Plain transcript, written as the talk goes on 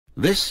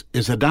This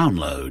is a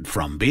download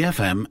from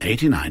BFM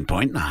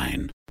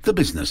 89.9, the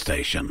business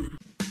station.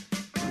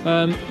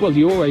 Well,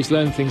 you always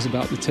learn things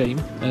about the team,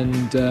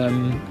 and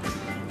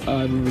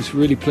I was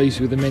really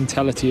pleased with the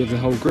mentality of the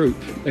whole group,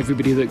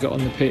 everybody that got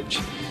on the pitch.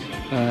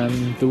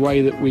 The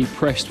way that we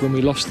pressed when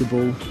we lost the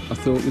ball, I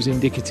thought was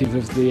indicative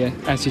of the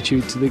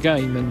attitude to the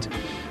game, and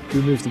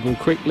we moved the ball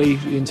quickly.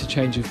 The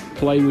interchange of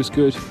play was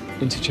good,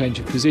 interchange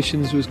of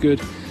positions was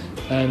good,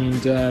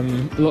 and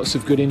lots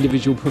of good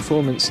individual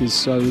performances.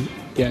 So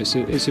yeah,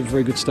 it's a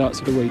very good start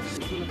to the week.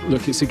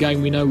 Look, it's a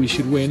game we know we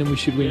should win, and we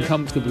should win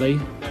comfortably,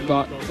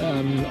 but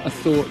I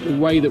thought the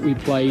way that we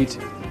played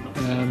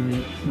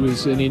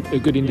was a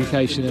good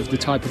indication of the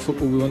type of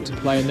football we want to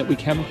play and that we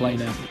can play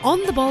now.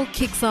 On the Ball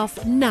kicks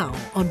off now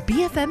on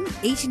BFM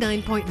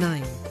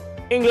 89.9.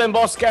 England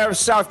boss Gareth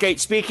Southgate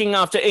speaking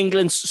after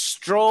England's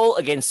stroll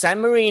against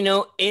San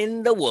Marino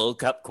in the World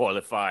Cup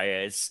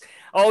qualifiers.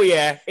 Oh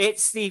yeah,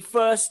 it's the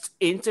first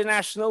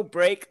international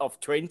break of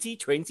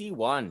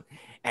 2021,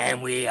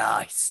 and we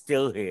are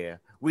still here.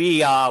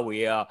 We are.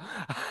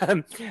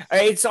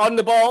 It's On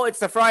the Ball. It's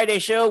the Friday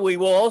show. We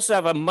will also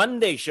have a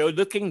Monday show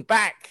looking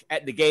back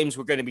at the games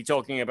we're going to be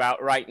talking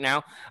about right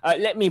now.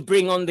 Let me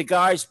bring on the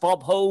guys.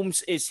 Bob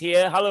Holmes is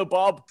here. Hello,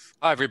 Bob.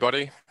 Hi,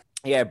 everybody.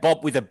 Yeah,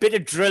 Bob with a bit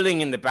of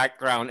drilling in the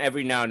background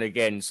every now and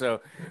again.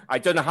 So I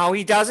don't know how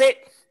he does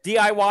it.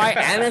 DIY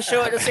and a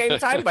show at the same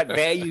time, but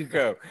there you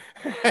go.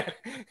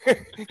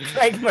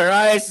 Craig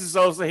Marias is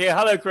also here.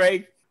 Hello,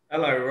 Craig.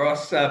 Hello,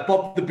 Ross.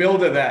 Bob the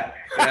Builder there.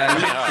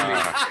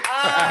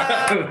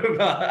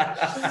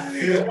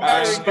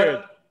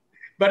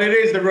 But it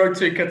is the road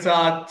to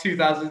Qatar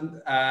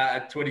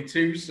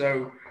 2022,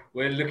 so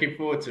we're looking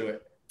forward to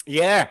it.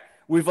 Yeah,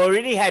 we've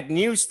already had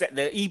news that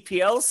the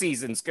EPL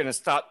season's going to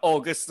start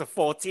August the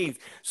 14th,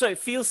 so it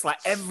feels like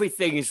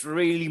everything is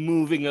really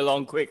moving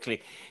along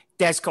quickly.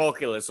 Des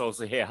Corkill is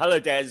also here. Hello,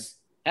 Des.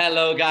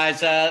 Hello,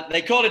 guys.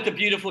 They call it the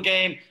beautiful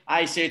game.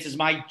 I say it is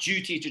my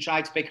duty to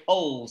try to pick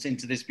holes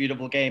into this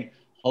beautiful game.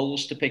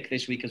 Holes to pick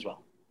this week as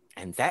well.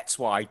 And that's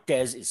why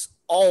Des is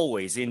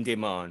always in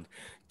demand.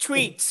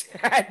 Tweet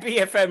at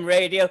BFM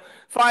Radio.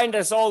 Find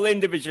us all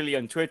individually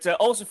on Twitter.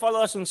 Also follow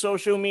us on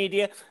social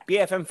media,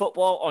 BFM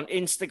Football on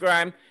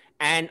Instagram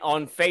and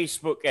on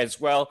Facebook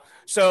as well.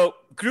 So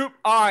Group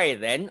I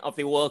then of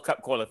the World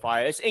Cup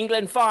qualifiers.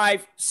 England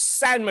 5,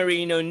 San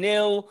Marino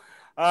 0.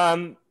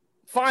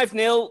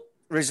 5-0.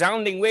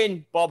 Resounding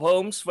win, Bob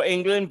Holmes, for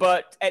England.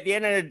 But at the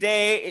end of the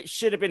day, it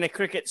should have been a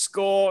cricket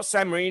score.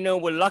 San Marino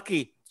were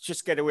lucky to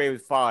just get away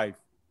with 5.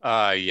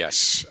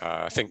 Yes,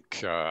 I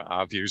think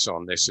our views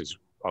on this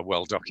are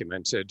well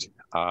documented.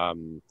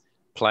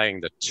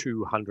 Playing the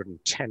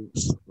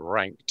 210th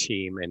ranked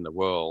team in the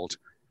world,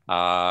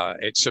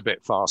 it's a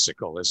bit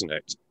farcical, isn't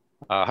it?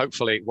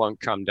 Hopefully it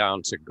won't come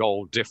down to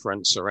goal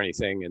difference or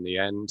anything in the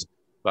end,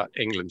 but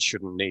England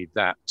shouldn't need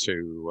that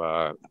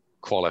to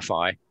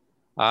qualify.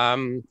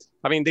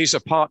 I mean, these are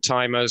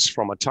part-timers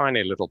from a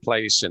tiny little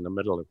place in the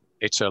middle of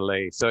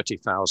Italy,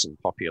 30,000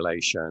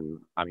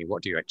 population. I mean,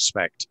 what do you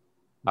expect?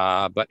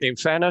 But in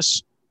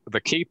fairness,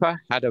 the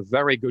keeper had a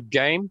very good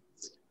game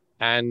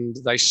and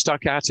they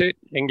stuck at it.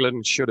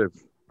 England should have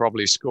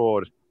probably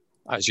scored,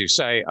 as you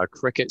say, a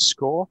cricket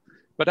score.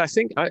 But I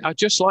think I'd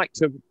just like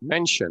to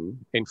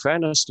mention, in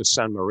fairness to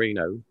San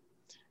Marino,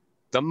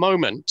 the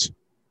moment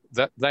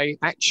that they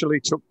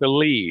actually took the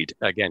lead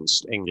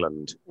against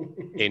England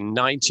in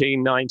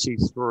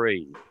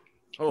 1993.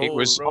 It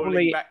was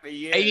only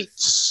 8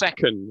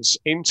 seconds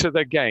into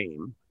the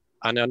game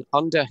and an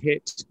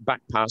underhit back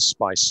pass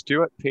by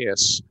Stuart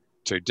Pearce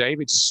to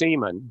David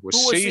Seaman was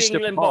seized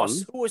upon.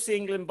 Who was the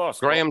England boss?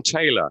 Graham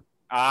Taylor.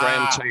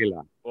 Graham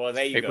Taylor. Well,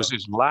 there you go. It was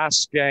his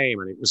last game,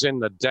 and it was in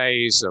the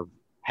days of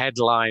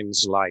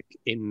headlines like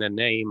 "In the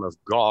Name of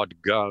God,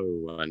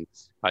 Go"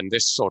 and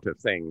this sort of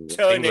thing.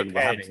 England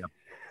were having a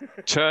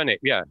turnip,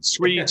 yeah.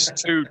 Swedes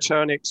 2,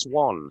 turnips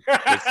 1.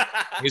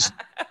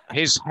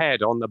 His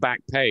head on the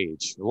back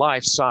page,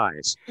 life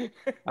size.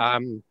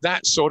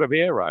 That sort of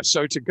era.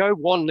 So to go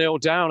 1-0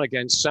 down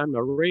against San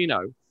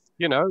Marino,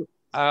 you know,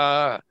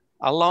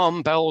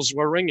 alarm bells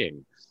were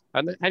ringing.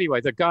 And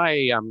anyway, the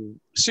guy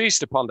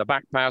seized upon the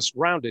back pass,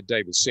 rounded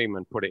David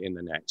Seaman, put it in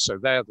the net. So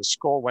there, the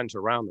score went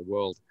around the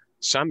world.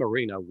 San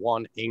Marino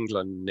 1,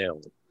 England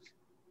 0.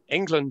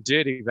 England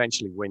did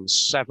eventually win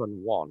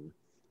 7-1.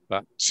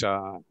 But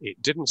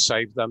it didn't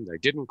save them. They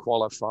didn't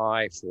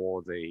qualify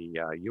for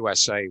the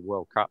USA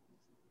World Cup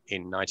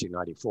in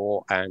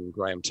 1994, and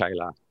Graham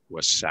Taylor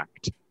was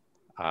sacked.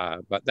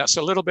 But that's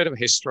a little bit of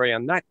history.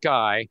 And that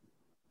guy,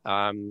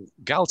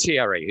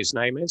 Galtieri, his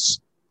name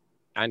is,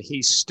 and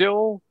he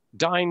still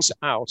dines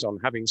out on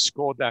having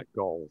scored that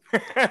goal,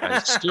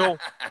 and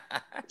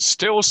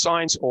still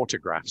signs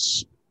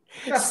autographs.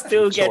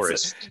 Still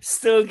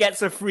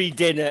gets a free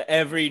dinner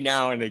every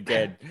now and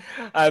again.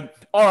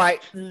 All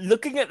right,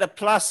 looking at the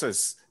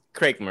pluses,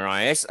 Craig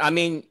Marias. I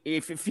mean,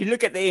 if you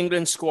look at the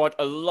England squad,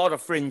 a lot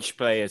of fringe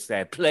players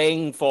there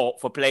playing for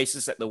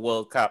places at the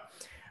World Cup.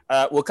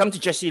 We'll come to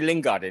Jesse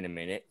Lingard in a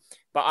minute,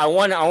 but I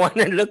want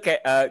to look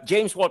at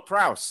James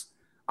Ward-Prowse.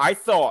 I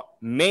thought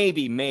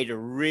maybe made a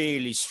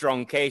really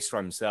strong case for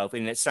himself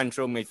in that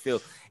central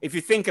midfield. If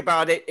you think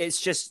about it, it's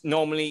just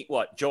normally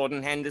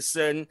Jordan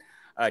Henderson,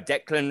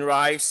 Declan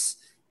Rice,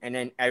 and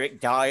then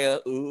Eric Dyer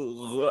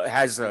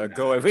has a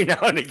go every now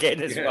and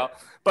again as well.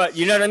 But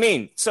you know what I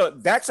mean? So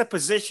that's a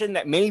position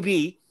that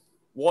maybe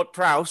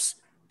Ward-Prowse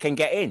can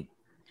get in.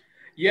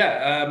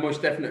 Yeah,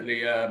 most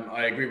definitely.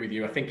 I agree with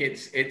you. I think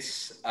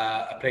it's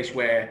a place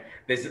where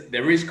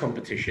there is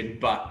competition,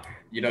 but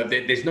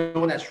there's no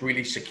one that's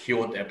really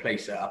secured their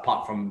place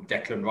apart from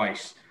Declan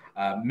Rice.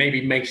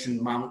 Maybe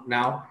Mason Mount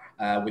now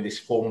with his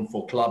form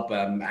for club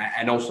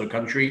and also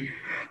country.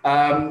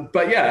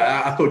 But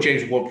yeah, I thought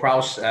James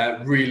Ward-Prowse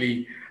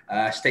really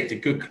staked a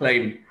good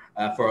claim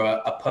for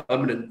a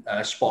permanent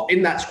spot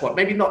in that squad.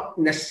 Maybe not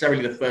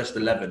necessarily the first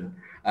 11.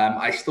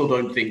 I still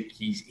don't think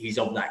he's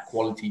of that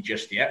quality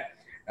just yet.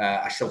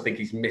 I still think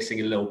he's missing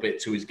a little bit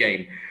to his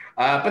game.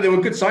 But there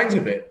were good signs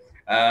of it.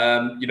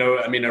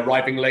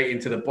 Arriving late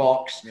into the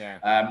box. Yeah.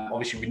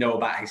 Obviously, we know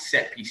about his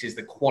set pieces,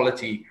 the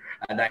quality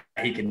that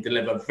he can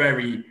deliver.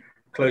 Very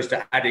close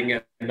to adding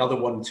another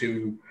one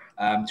to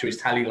his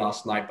tally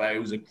last night, but it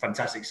was a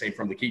fantastic save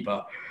from the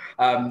keeper.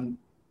 I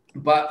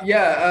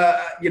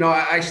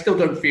still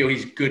don't feel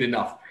he's good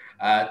enough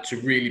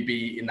to really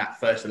be in that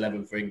first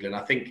 11 for England.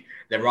 I think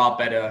there are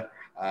better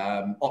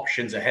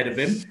options ahead of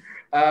him.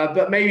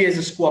 But maybe as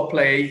a squad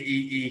player,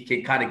 he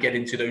can kind of get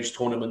into those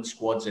tournament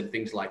squads and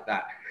things like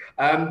that.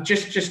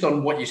 Just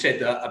on what you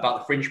said about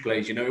the fringe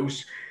players,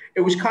 it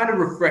was kind of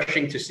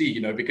refreshing to see,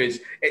 because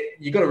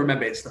you got to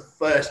remember it's the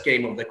first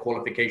game of the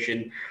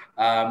qualification.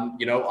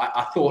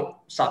 I thought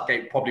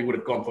Southgate probably would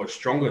have gone for a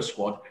stronger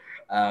squad,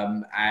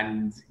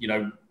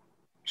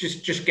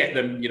 just get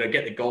them,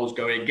 get the goals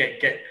going,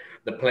 get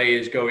the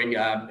players going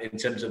in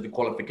terms of the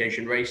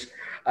qualification race.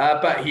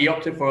 But he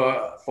opted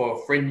for a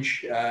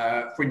fringe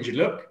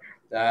look.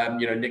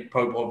 Nick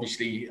Pope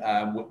obviously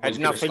was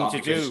nothing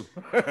to do.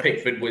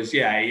 Pickford was, he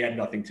had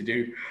nothing to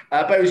do.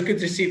 But it was good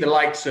to see the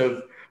likes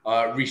of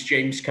Reece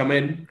James come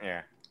in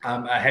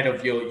ahead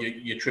of your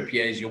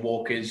Trippiers, your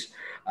Walkers.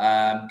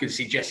 Good to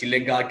see Jesse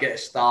Lingard get a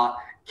start.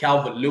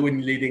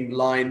 Calvert-Lewin leading the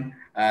line.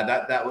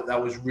 That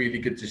was really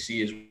good to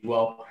see as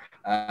well.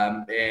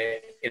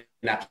 In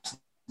absence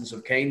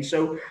of Kane.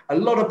 So a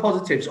lot of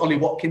positives. Ollie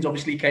Watkins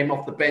obviously came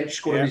off the bench,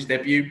 scored on his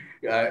debut.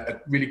 A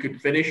really good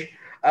finish.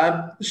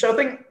 So I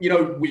think,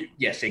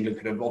 England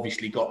could have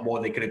obviously got more.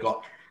 They could have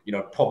got,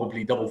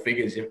 probably double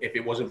figures if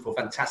it wasn't for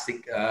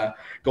fantastic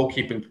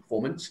goalkeeping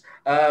performance.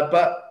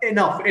 But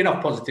enough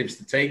positives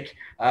to take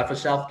for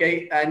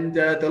Southgate, and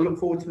they'll look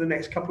forward to the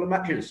next couple of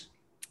matches.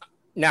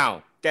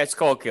 Now, that's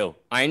Corkill.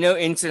 I know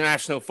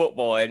international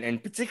football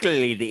and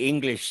particularly the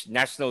English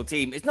national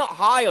team is not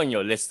high on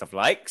your list of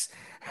likes.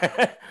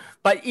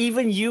 But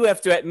even you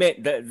have to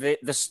admit that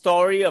the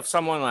story of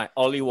someone like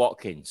Ollie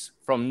Watkins,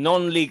 from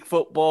non-league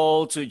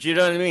football to, do you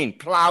know what I mean,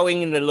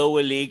 ploughing in the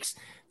lower leagues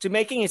to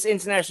making his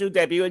international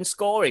debut and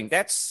scoring.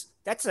 That's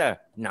a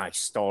nice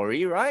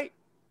story, right?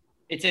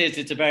 It is.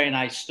 It's a very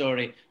nice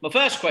story. My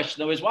first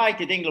question, though, is why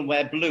did England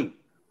wear blue?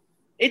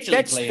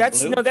 Italy playing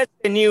blue. No, that's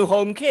the new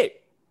home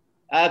kit.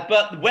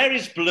 But where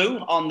is blue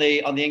on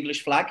the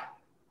English flag?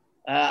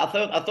 I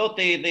thought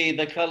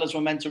the colours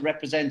were meant to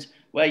represent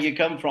where you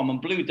come from,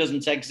 and blue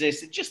doesn't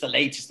exist. It's just the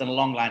latest in a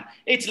long line.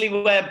 Italy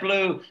wear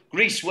blue,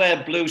 Greece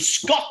wear blue,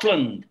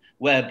 Scotland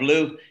wear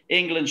blue.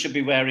 England should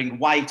be wearing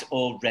white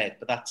or red,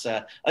 but that's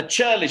a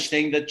churlish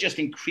thing that just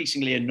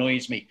increasingly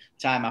annoys me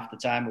time after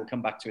time. We'll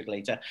come back to it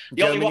later.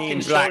 The Ollie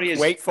Watkins story is...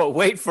 Wait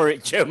for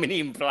it,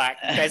 Germany in black.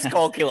 That's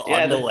Corkill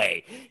on the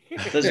way.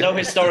 There's no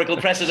historical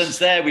precedence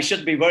there. We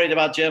shouldn't be worried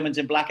about Germans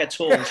in black at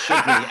all,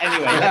 should we?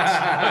 Anyway,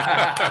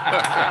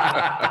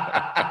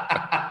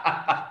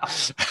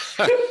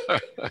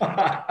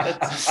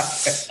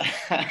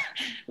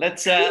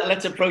 let's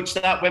approach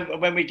that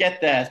when we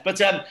get there.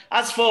 But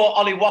as for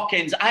Ollie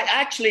Watkins,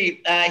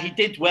 he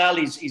did well.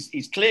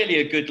 He's clearly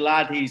a good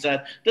lad. He's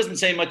doesn't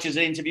say much in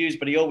interviews,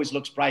 but he always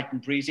looks bright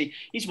and breezy.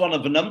 He's one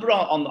of a number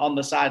on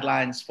the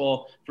sidelines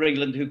for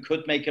England who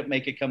could make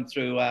it come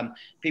through.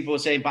 People were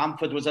saying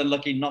Bamford was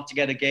unlucky not to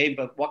get a game,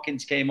 but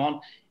Watkins came on.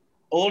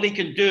 All he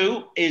can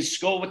do is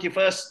score with your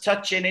first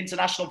touch in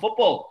international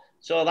football.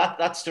 So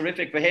that's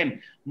terrific for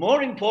him.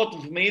 More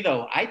important for me,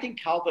 though, I think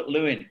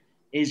Calvert-Lewin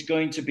is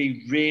going to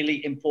be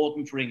really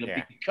important for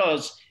England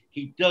because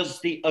he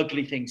does the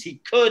ugly things.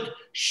 He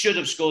should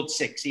have scored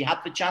 6. He had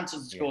the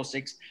chances to score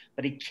 6,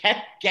 but he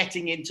kept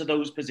getting into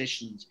those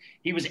positions.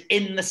 He was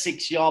in the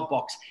 6-yard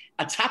box.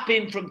 A tap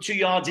in from 2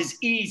 yards is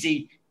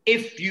easy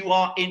if you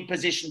are in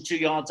position 2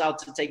 yards out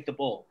to take the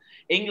ball.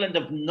 England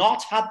have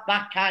not had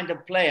that kind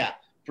of player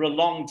for a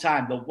long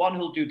time. The one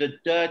who'll do the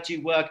dirty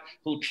work,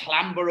 who'll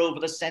clamber over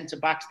the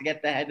centre-backs to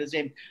get their headers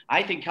in.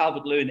 I think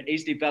Calvert-Lewin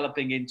is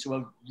developing into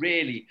a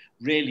really,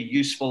 really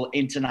useful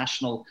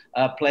international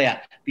player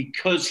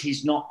because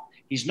he's not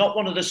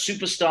one of the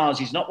superstars.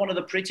 He's not one of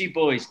the pretty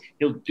boys.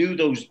 He'll do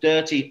those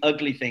dirty,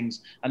 ugly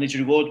things. And his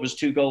reward was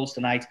 2 goals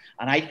tonight.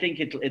 And I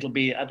think it'll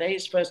be, are they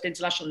his first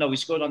international? No, he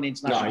scored on the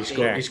international.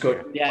 No, he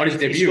scored. Yeah, on his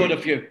debut. He scored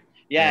a few.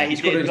 Yeah, he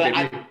did. But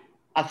debut.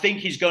 I think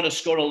he's going to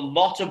score a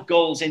lot of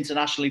goals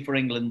internationally for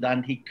England,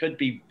 and he could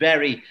be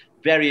very,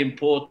 very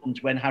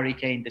important when Harry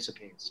Kane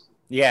disappears.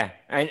 Yeah,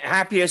 and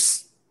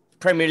happiest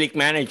Premier League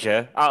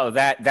manager out of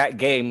that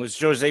game was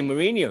Jose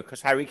Mourinho,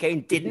 because Harry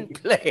Kane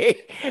didn't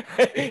play.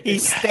 He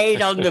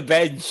stayed on the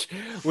bench,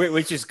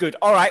 which is good.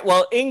 All right,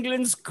 well,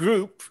 England's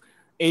group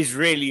is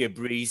really a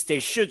breeze. They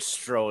should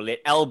stroll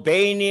it.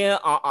 Albania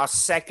are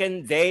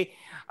second. They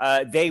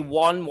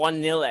won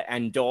 1-0 at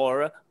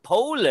Andorra.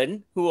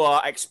 Poland, who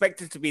are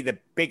expected to be the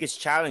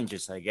biggest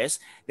challengers, I guess,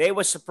 they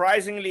were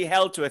surprisingly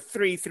held to a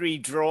 3-3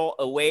 draw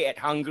away at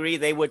Hungary.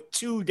 They were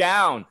 2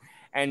 down,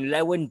 and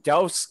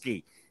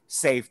Lewandowski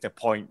saved a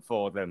point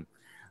for them.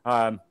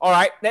 All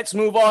right, let's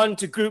move on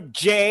to Group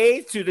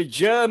J, to the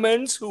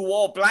Germans, who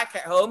wore black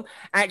at home.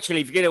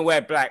 Actually, if you're going to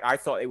wear black, I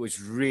thought it was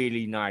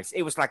really nice.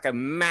 It was like a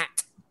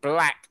matte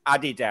black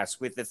Adidas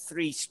with the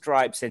 3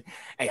 stripes. And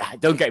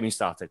don't get me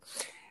started.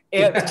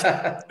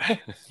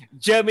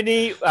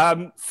 Germany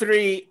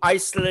 3,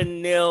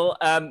 Iceland 0.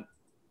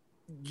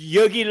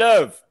 Jogi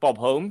Löw, Bob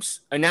Holmes,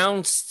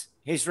 announced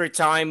his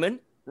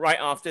retirement right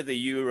after the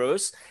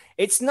Euros.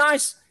 It's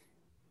nice.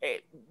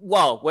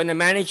 Well, when a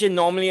manager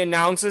normally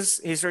announces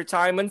his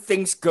retirement,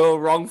 things go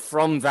wrong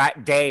from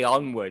that day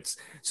onwards.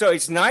 So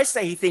it's nice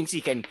that he thinks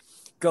he can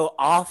go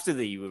after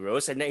the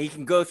Euros and that he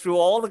can go through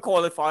all the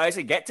qualifiers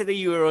and get to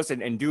the Euros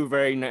and do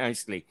very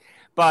nicely.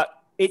 But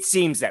it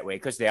seems that way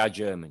because they are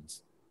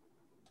Germans.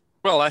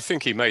 Well, I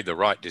think he made the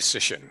right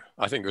decision.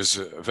 I think it was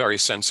very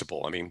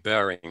sensible. I mean,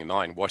 bearing in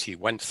mind what he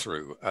went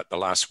through at the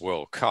last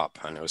World Cup,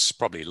 and it was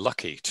probably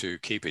lucky to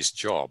keep his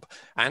job,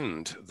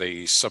 and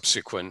the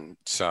subsequent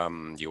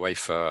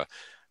UEFA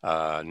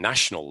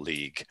National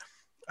League,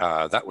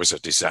 that was a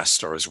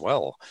disaster as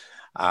well.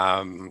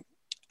 And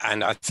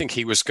I think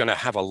he was going to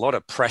have a lot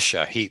of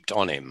pressure heaped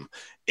on him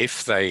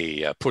if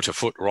they put a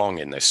foot wrong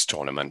in this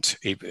tournament,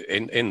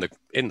 in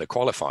the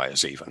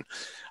qualifiers even.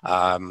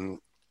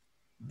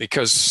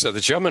 Because the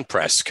German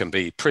press can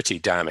be pretty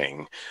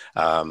damning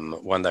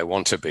when they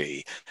want to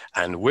be.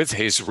 And with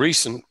his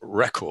recent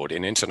record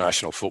in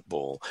international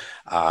football,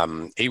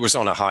 he was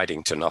on a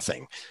hiding to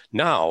nothing.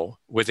 Now,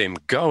 with him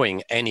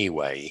going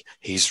anyway,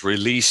 he's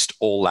released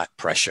all that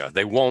pressure.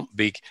 They won't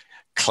be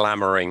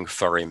clamoring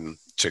for him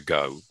to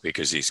go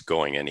because he's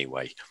going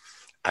anyway.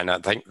 And I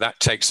think that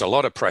takes a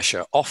lot of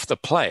pressure off the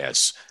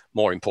players,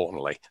 more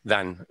importantly,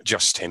 than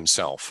just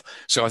himself.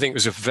 So I think it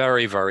was a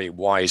very, very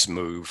wise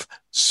move,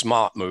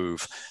 smart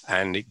move,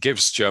 and it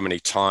gives Germany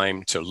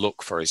time to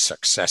look for his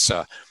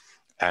successor.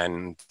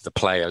 And the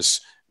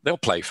players, they'll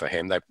play for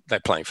him.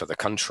 They're playing for the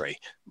country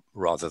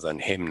rather than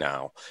him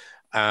now.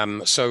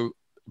 So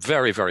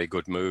very, very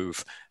good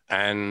move.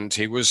 And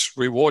he was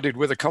rewarded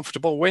with a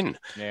comfortable win.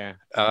 Yeah.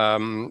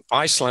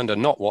 Iceland are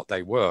not what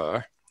they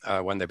were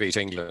when they beat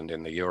England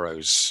in the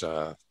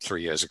Euros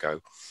 3 years ago.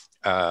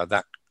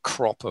 That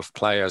crop of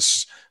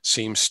players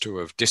seems to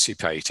have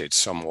dissipated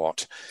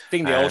somewhat. I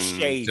think they all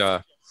shaved.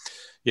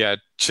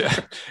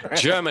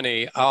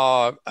 Germany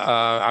are,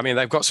 I mean,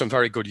 they've got some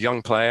very good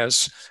young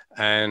players.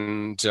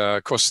 And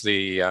of course,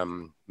 the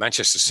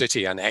Manchester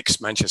City and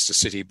ex-Manchester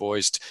City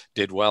boys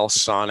did well.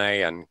 Sane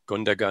and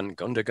Gundogan.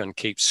 Gundogan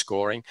keeps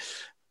scoring.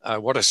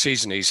 What a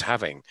season he's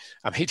having.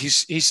 I mean,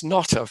 he's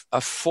not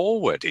a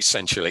forward,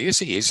 essentially, is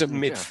he? He's a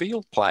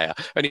midfield player,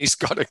 and he's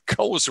got a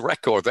goals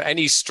record that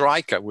any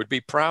striker would be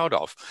proud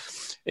of.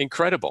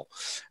 Incredible.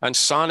 And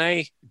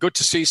Sane, good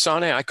to see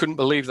Sane. I couldn't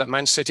believe that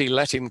Man City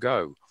let him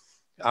go.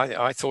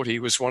 I thought he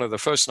was one of the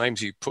first names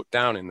you put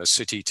down in the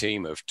City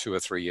team of 2 or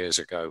 3 years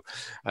ago.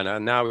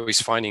 And now he's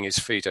finding his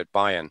feet at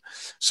Bayern.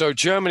 So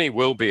Germany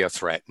will be a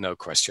threat, no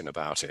question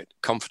about it.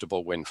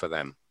 Comfortable win for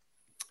them.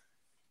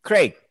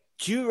 Craig,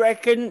 do you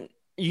reckon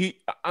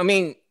I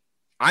mean,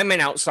 I'm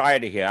an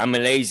outsider here. I'm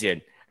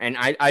Malaysian. And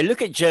I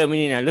look at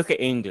Germany and I look at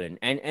England,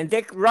 and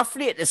they're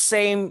roughly at the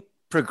same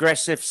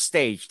progressive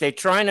stage. They're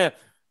trying to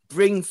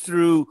bring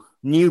through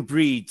new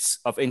breeds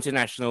of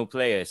international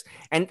players.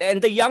 And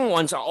the young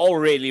ones are all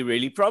really,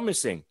 really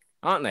promising,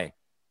 aren't they?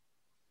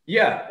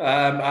 Yeah,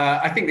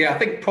 I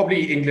think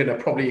probably England are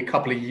probably a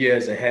couple of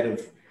years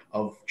ahead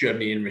of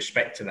Germany in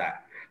respect to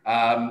that.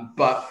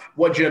 But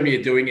what Germany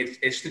are doing,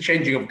 it's the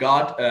changing of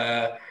guard.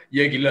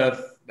 Jogi Löw,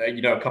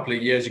 a couple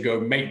of years ago,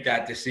 made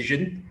that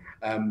decision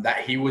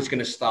that he was going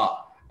to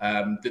start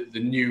the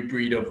new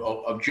breed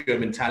of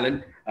German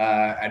talent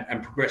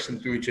and progress them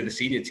through to the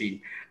senior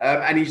team.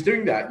 And he's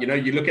doing that.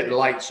 You look at the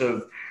likes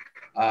of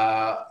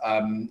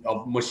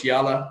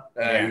Musiala,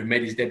 who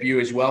made his debut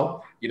as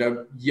well.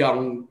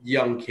 Young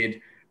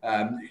kid.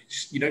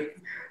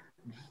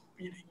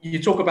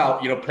 You talk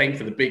about playing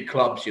for the big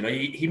clubs.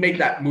 He made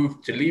that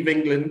move to leave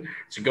England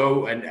to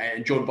go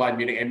and join Bayern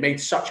Munich, and made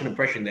such an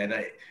impression there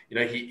that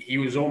he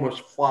was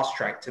almost fast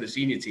tracked to the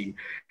senior team.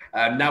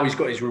 Now he's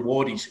got his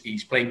reward.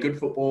 He's playing good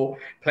football,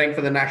 playing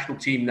for the national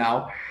team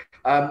now.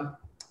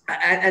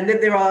 And then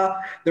there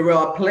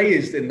are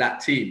players in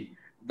that team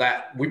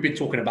that we've been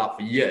talking about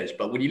for years.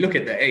 But when you look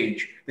at their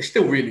age, they're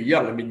still really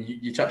young. I mean,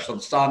 you touched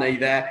on Sane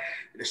there,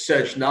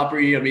 Serge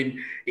Gnabry. I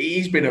mean,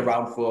 he's been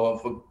around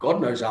for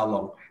God knows how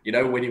long, you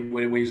know, when he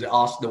was at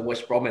Arsenal,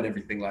 West Brom and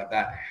everything like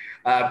that.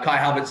 Kai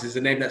Havertz is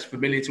a name that's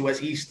familiar to us.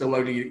 He's still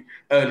only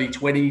early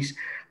 20s.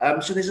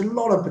 So there's a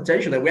lot of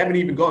potential there. We haven't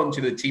even gotten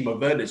to the Timo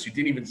Werners, who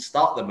didn't even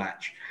start the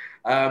match.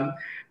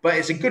 But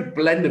it's a good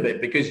blend of it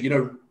because, you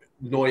know,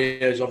 Neuer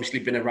has obviously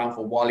been around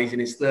for a while. He's in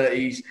his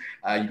 30s.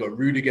 You've got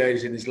Rudiger,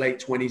 who's in his late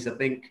 20s, I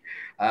think.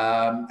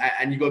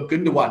 And you've got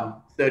Gundogan,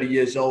 30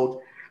 years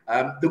old.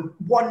 The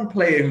one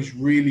player who's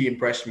really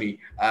impressed me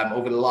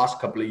over the last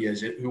couple of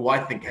years, who I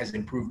think has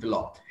improved a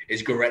lot,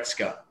 is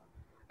Goretzka.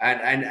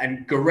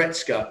 And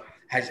Goretzka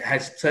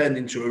has turned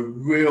into a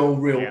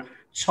real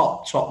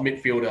top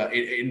midfielder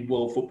in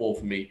world football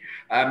for me.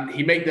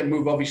 He made that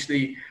move,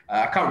 obviously.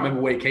 I can't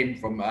remember where he came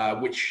from,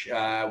 which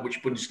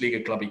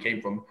Bundesliga club he came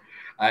from.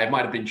 It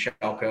might have been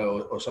Schalke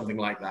or something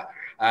like that.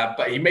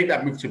 But he made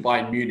that move to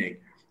Bayern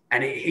Munich.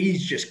 And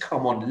he's just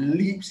come on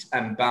leaps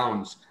and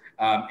bounds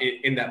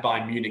in that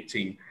Bayern Munich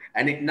team.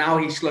 And now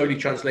he's slowly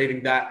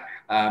translating that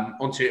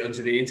onto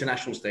the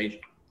international stage.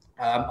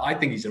 I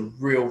think he's a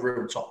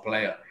real top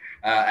player.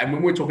 And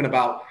when we're talking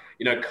about,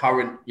 you know,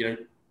 current, you know,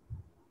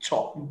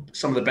 top,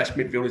 some of the best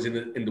midfielders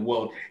in the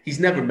world, he's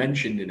never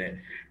mentioned in it.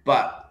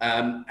 But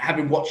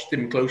having watched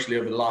him closely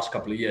over the last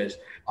couple of years,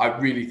 I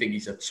really think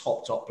he's a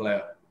top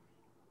player.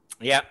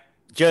 Yeah,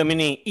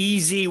 Germany,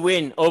 easy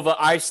win over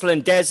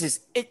Iceland. Des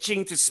is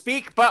itching to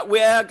speak, but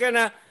we're going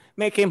to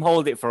make him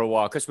hold it for a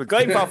while because we're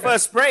going for our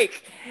first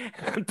break.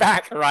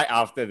 Back right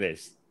after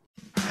this.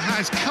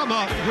 Has come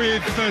up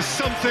with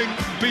something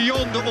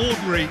beyond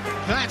ordinary.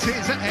 That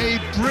is a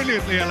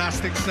brilliantly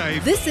elastic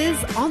save. This is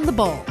On the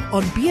Ball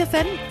on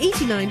BFM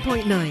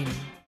 89.9.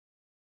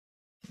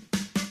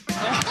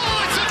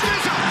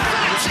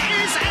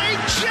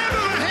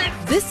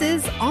 This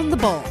is On the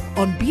Ball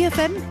on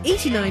BFM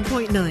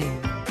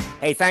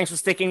 89.9. Hey, thanks for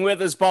sticking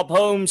with us. Bob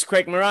Holmes,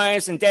 Craig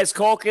Marias and Des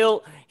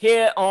Corkill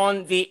here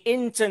on the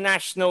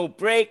international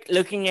break,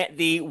 looking at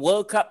the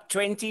World Cup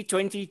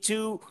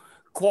 2022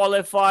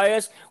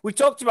 qualifiers. We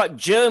talked about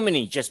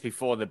Germany just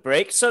before the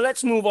break, so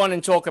let's move on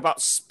and talk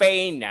about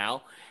Spain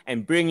now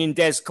and bring in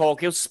Des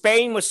Corkill.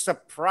 Spain was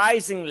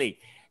surprisingly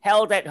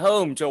held at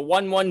home to a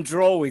 1-1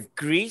 draw with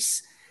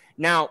Greece.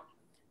 Now,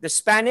 the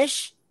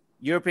Spanish,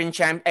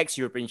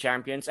 ex-European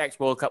champions,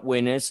 ex-World Cup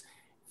winners,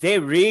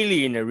 they're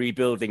really in a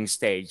rebuilding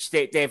stage.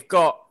 They've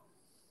got,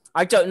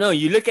 I don't know,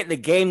 you look at the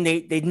game,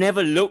 they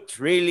never looked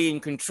really in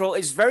control.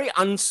 It's very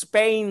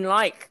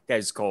un-Spain-like,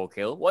 Des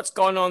Corkill. What's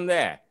gone on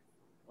there?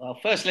 Well,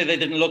 firstly, they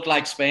didn't look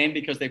like Spain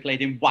because they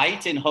played in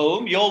white in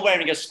home. You're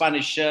wearing a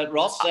Spanish shirt,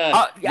 Ross.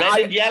 Red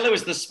and yellow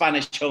is the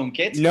Spanish home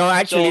kit. No,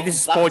 actually, so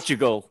this is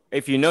Portugal,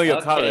 if you know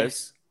your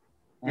colours.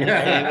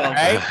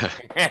 Right?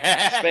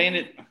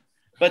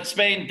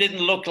 Spain didn't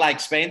look like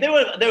Spain. They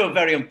were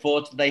very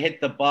unfortunate. They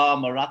hit the bar.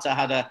 Morata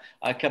had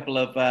a couple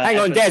of hang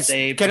on, Des.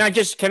 Saves. Can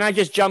I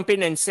just jump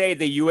in and say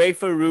the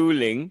UEFA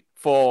ruling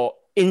for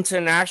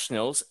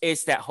internationals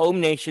is that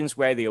home nations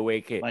wear the away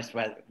kit. Must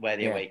wear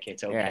the away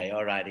kit. Okay,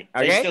 alrighty.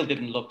 Okay? They still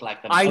didn't look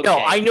like them. I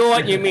know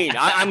what you mean.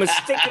 I'm a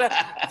stickler.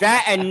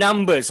 That and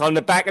numbers on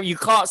the back. You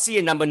can't see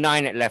a number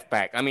 9 at left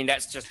back. I mean,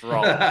 that's just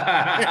wrong.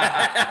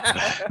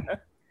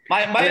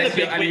 My other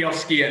big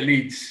Alioski at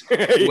Leeds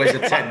wears a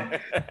 10.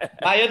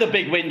 My other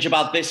big whinge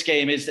about this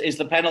game is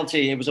the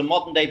penalty. It was a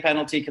modern-day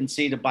penalty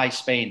conceded by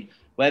Spain,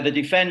 where the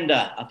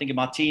defender, I think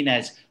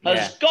Martinez,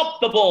 has got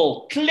the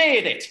ball,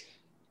 cleared it,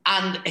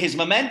 and his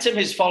momentum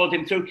has followed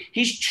him through.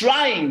 He's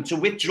trying to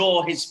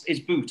withdraw his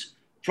boot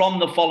from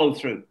the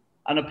follow-through,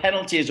 and a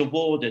penalty is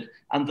awarded.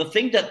 And the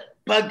thing that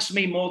bugs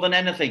me more than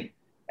anything,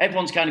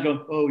 everyone's kind of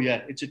going, oh,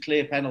 yeah, it's a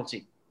clear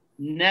penalty.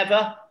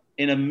 Never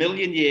in a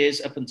million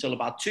years, up until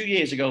about 2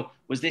 years ago,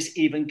 was this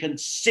even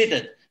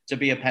considered to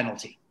be a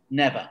penalty.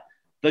 Never.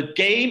 The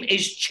game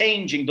is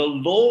changing. The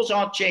laws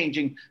are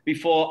changing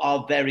before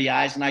our very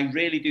eyes. And I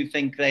really do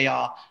think they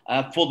are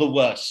for the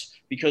worse,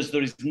 because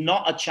there is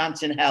not a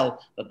chance in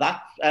hell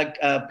that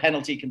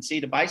penalty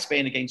conceded by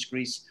Spain against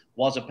Greece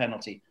was a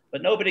penalty.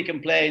 But nobody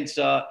complains.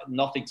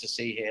 Nothing to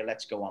see here.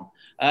 Let's go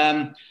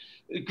on.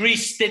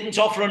 Greece didn't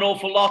offer an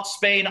awful lot.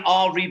 Spain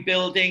are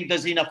rebuilding.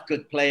 There's enough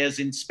good players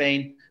in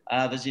Spain.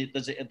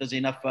 There's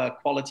enough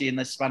quality in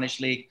the Spanish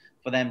league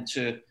for them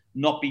to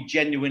not be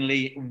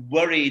genuinely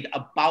worried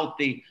about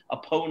the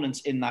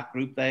opponents in that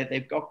group.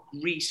 They've got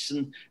Greece,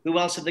 and who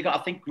else have they got?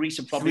 I think Greece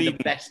are probably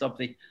the best of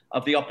the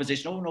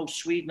opposition. Oh no,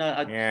 Sweden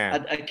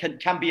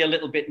can be a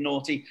little bit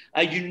naughty.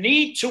 You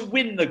need to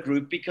win the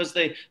group because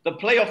the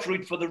playoff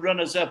route for the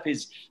runners-up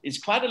is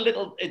quite a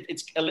little.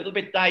 It's a little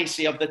bit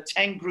dicey. Of the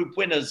 10 group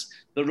winners,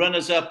 the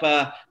runners-up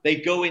they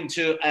go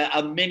into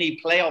a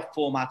mini playoff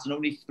format, and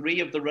only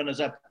 3 of the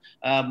runners-up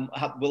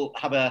will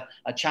have a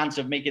chance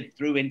of making it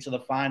through into the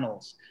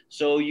finals.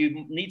 So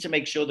you need to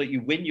make sure that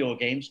you win your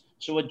games.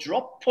 So a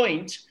drop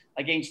point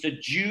against a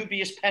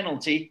dubious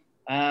penalty,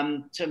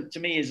 to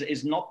me,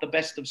 is not the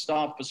best of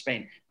start for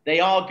Spain. They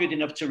are good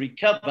enough to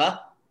recover,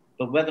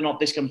 But whether or not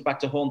this comes back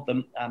to haunt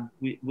them,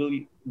 we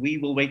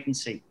will wait and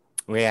see.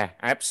 Yeah,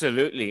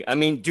 absolutely. I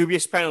mean,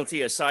 dubious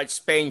penalty aside,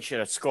 Spain should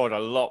have scored a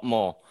lot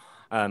more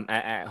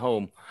at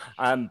home.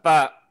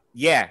 But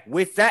yeah,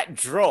 with that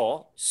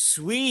draw,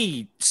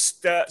 Sweden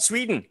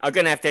are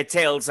going to have their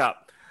tails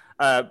up.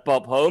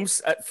 Bob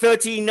Holmes,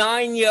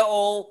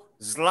 39-year-old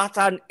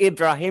Zlatan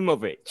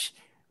Ibrahimovic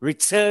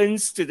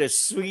returns to the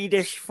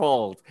Swedish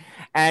fold.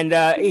 And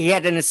he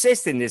had an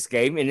assist in this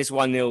game, in this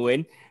 1-0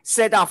 win.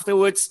 Said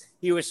afterwards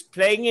he was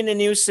playing in a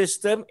new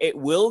system. It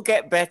will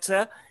get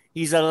better.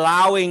 He's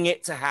allowing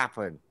it to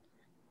happen.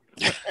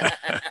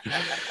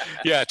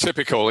 Yeah,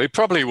 typical. He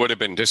probably would have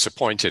been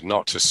disappointed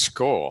not to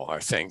score, I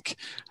think.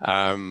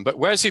 But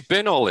where's he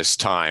been all this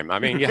time? I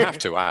mean, you have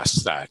to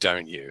ask that,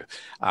 don't you?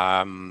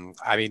 I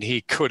mean,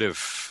 he could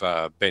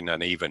have been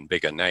an even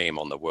bigger name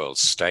on the world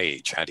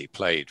stage had he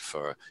played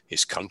for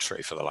his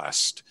country for the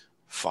last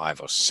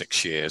 5 or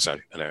 6 years. I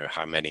don't know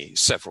how many,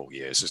 several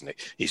years, isn't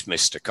it? He's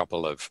missed a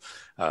couple of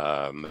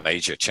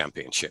major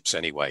championships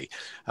anyway,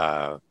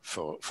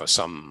 for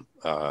some,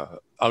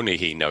 only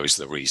he knows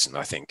the reason,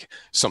 I think.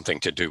 Something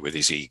to do with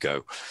his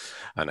ego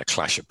and a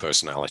clash of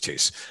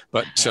personalities.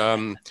 But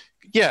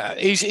yeah,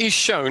 he's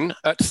shown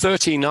at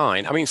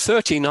 39. I mean,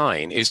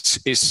 39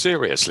 is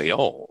seriously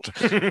old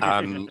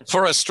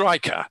for a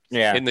striker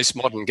in this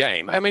modern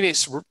game. I mean,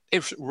 it's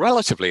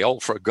relatively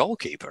old for a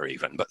goalkeeper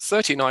even, but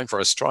 39 for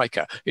a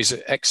striker is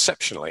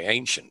exceptionally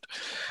ancient.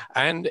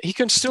 And he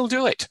can still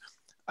do it.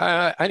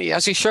 And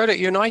as he showed at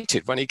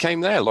United when he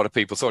came there, a lot of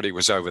people thought he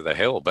was over the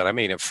hill. But I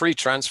mean, a free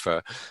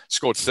transfer,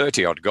 scored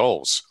 30-odd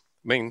goals.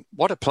 I mean,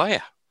 what a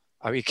player.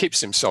 I mean, he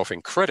keeps himself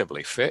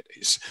incredibly fit.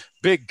 He's a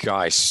big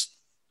guy, as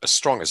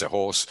strong as a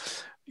horse.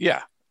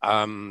 Yeah,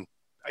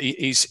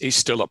 he's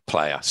still a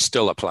player,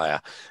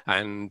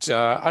 and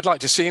I'd like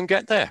to see him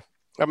get there.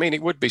 I mean,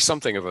 it would be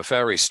something of a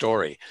fairy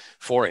story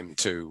for him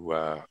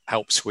to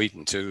help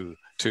Sweden to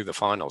the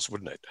finals,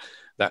 wouldn't it?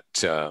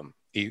 That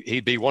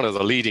he'd be one of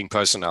the leading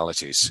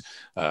personalities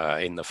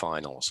in the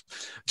finals.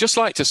 Just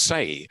like to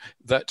say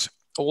that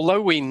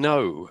although we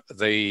know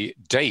the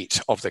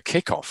date of the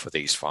kickoff for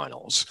these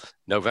finals,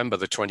 November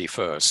the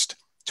 21st,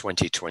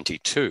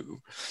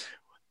 2022,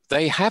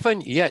 they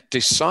haven't yet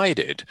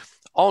decided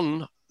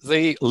on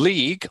the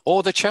league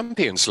or the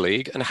Champions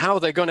League and how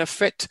they're going to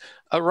fit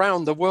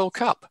around the World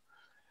Cup.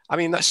 I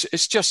mean,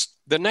 it's just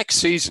the next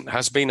season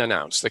has been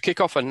announced. The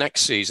kickoff for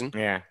next season,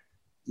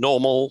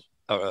 normal,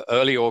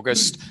 early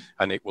August,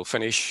 and it will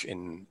finish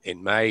in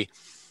May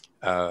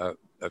of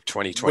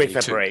 2022.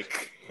 With a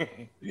break.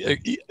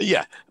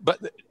 Yeah, but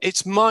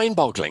it's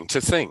mind-boggling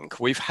to think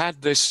we've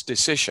had this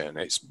decision.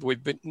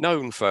 We've been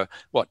known for,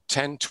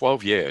 10,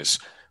 12 years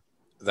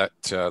that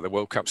the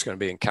World Cup's going to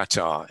be in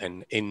Qatar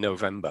in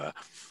November,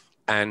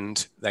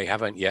 and they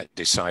haven't yet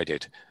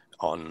decided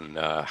on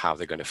how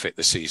they're going to fit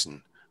the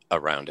season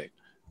around it.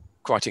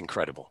 Quite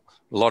incredible.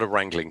 A lot of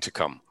wrangling to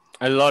come.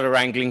 A lot of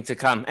wrangling to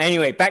come.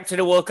 Anyway, back to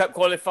the World Cup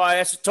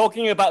qualifiers.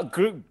 Talking about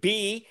Group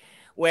B,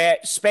 where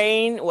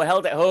Spain were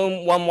held at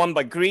home 1-1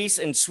 by Greece,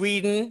 and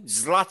Sweden,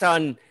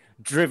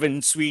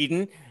 Zlatan-driven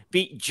Sweden,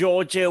 beat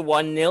Georgia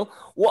 1-0.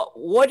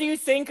 What do you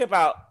think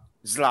about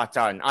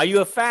Zlatan? Are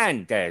you a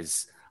fan,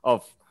 Des,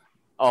 of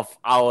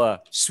our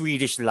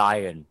Swedish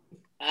Lion?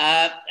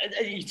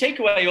 You take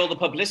away all the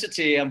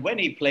publicity, and when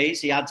he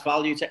plays, he adds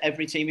value to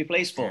every team he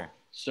plays for. Yeah.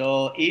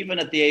 So even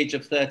at the age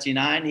of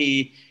 39,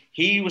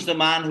 he was the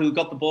man who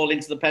got the ball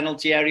into the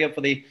penalty area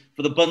for the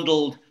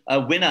bundled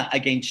winner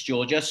against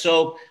Georgia.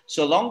 So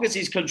long as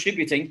he's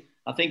contributing,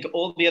 I think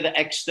all the other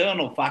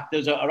external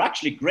factors are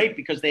actually great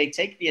because they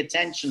take the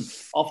attention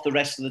off the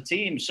rest of the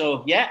team.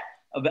 So yeah,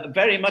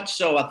 very much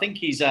so. I think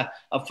he's a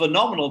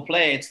phenomenal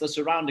player. It's the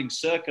surrounding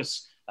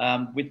circus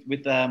with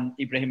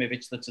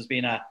Ibrahimovic that has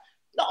been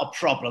not a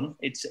problem.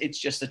 It's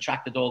just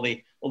attracted all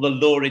the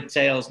lurid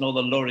tales and all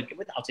the lurid,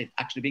 without it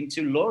actually being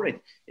too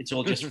lurid. It's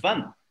all just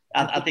fun.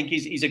 I think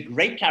he's a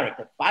great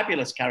character,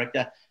 fabulous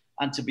character.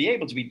 And to be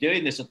able to be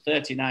doing this at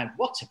 39,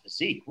 what a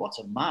physique, what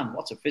a man,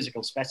 what a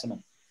physical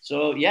specimen.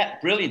 So, yeah,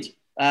 brilliant.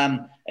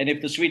 And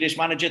if the Swedish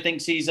manager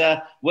thinks he's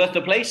worth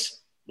the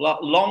place,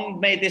 long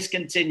may this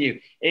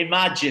continue.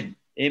 Imagine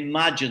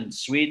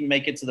Sweden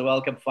make it to the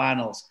World Cup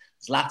finals.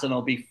 Zlatan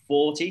will be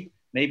 40,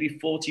 maybe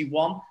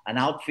 41, an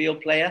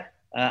outfield player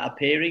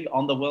appearing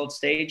on the world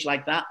stage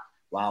like that.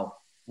 Wow,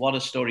 what a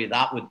story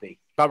that would be.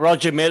 But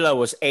Roger Miller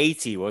was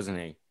 80, wasn't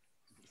he?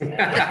 All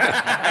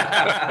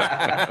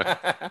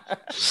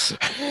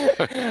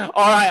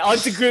right, on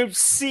to Group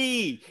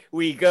C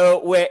we go,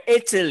 where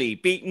Italy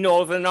beat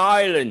Northern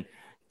Ireland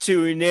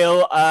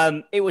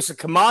 2-0. It was a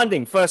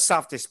commanding first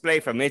half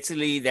display from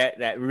Italy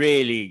that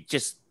really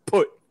just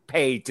put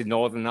paid to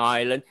Northern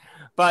Ireland.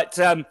 But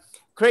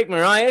Craig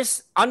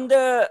Marias,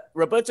 under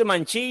Roberto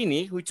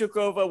Mancini, who took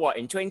over,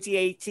 in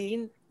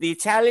 2018? The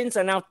Italians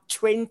are now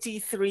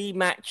 23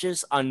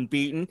 matches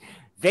unbeaten.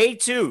 They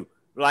too,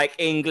 like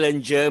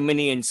England,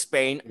 Germany, and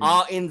Spain,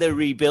 are in the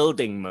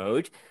rebuilding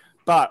mode.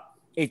 But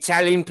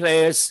Italian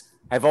players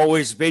have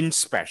always been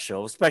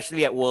special,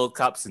 especially at World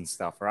Cups and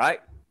stuff,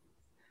 right?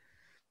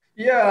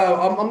 Yeah,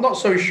 I'm not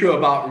so sure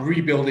about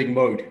rebuilding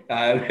mode.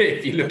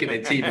 If you look at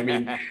their team, I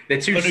mean, their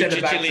two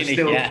centre-backs are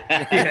still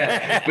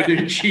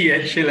Bonucci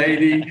and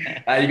Chiellini.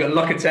 You got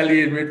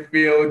Locatelli in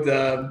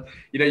midfield.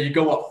 You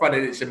go up front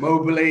and it's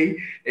Immobile,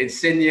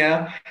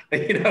 Insigne.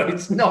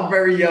 It's not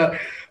very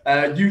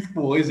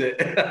youthful, is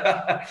it? All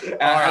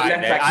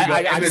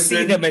right, I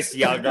see them as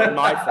young.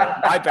 My fault.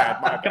 My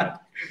bad.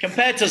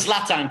 Compared to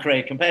Zlatan,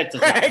 Craig. Compared to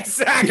Zlatan.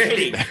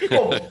 Exactly.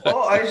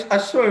 I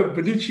saw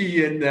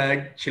Bonucci and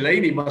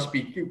Chiellini must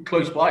be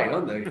close by,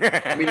 aren't they?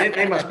 I mean,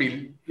 they must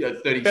be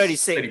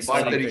 36,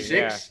 35,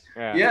 36.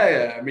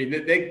 Yeah. I mean,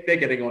 they're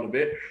getting on a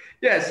bit.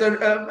 Yeah, so,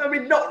 I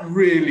mean, not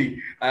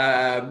really,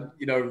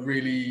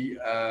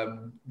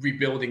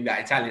 rebuilding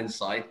that Italian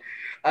side.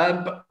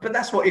 But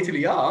that's what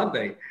Italy are, aren't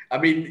they? I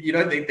mean,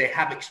 they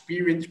have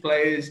experienced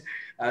players.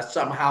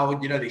 Somehow,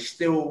 they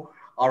still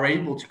are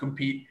able to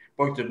compete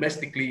both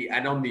domestically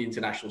and on the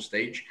international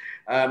stage.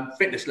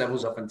 Fitness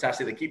levels are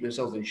fantastic. They keep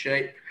themselves in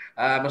shape.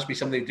 Must be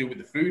something to do with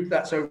the food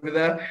that's over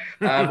there,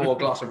 or a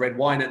glass of red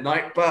wine at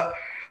night. But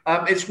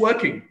it's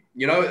working.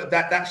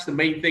 That's the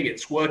main thing.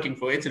 It's working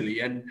for Italy,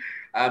 and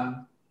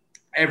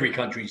every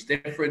country is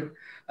different.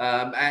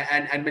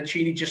 And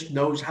Mancini just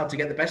knows how to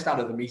get the best out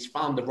of them. He's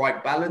found the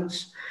right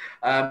balance.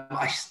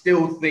 I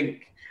still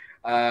think.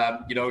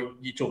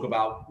 You talk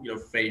about,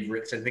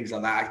 favourites and things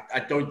like that.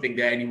 I don't think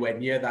they're anywhere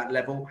near that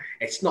level.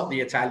 It's not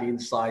the Italian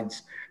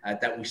sides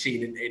that we've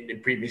seen in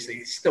previously.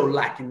 It's still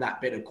lacking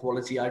that bit of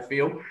quality, I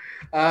feel.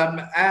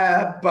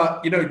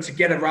 But, to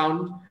get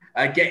around,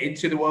 get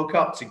into the World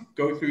Cup, to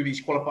go through these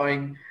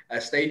qualifying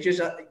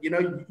stages,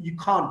 you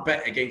can't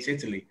bet against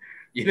Italy.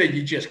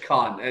 You just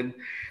can't. And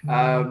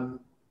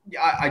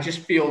I just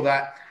feel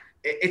that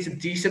it's a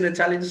decent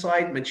Italian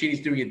side.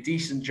 Mancini's doing a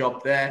decent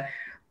job there.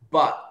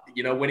 But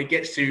when it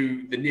gets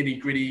to the nitty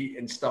gritty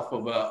and stuff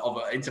of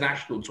an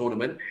international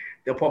tournament,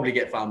 they'll probably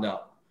get found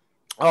out.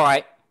 All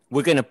right,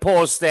 we're going to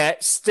pause there.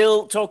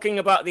 Still talking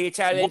about the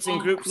Italians in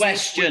Group C.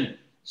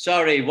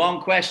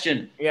 One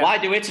question. Yeah. Why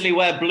do Italy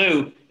wear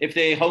blue if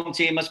the home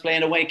team must play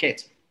in away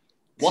kit?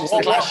 What's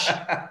the clash?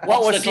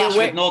 What's the clash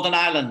with Northern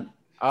Ireland?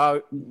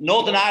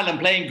 Northern Ireland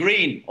playing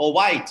green or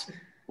white.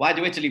 Why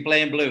do Italy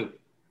play in blue?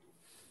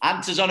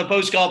 Answers on a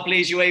postcard,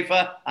 please,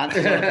 UEFA.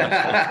 Answers on a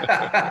postcard.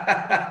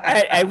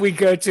 And we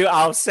go to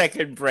our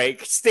second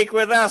break. Stick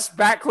with us.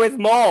 Back with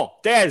more.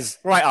 Des,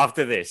 right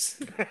after this.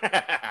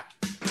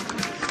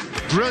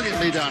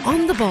 Brilliantly done.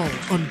 On the ball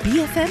on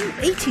BFM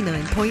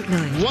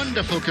 89.9.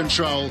 Wonderful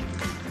control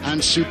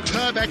and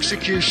superb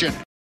execution.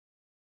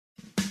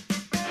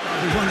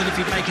 We wondered if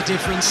he'd make a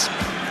difference.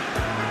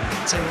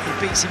 Tell you what,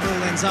 he beats him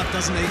all ends up,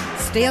 doesn't he?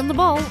 Stay on the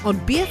ball on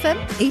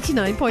BFM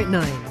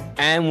 89.9.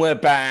 And we're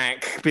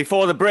back.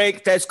 Before the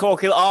break, Des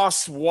Corkill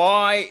asked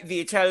why the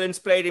Italians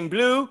played in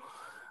blue,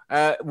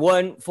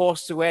 weren't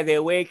forced to wear their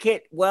away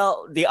kit.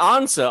 Well, the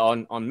answer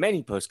on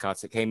many postcards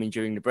that came in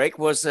during the break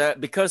was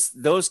because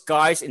those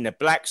guys in the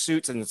black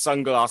suits and the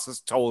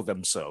sunglasses told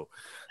them so.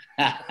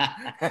 So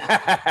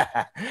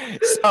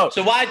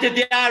why did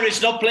the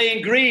Irish not play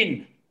in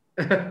green?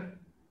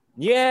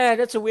 Yeah,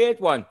 that's a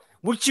weird one.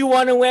 Would you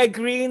want to wear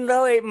green,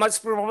 though? It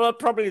must be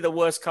probably the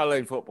worst colour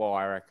in football,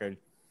 I reckon.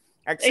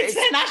 It's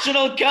their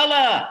national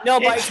colour. No,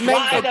 but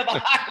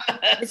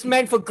it's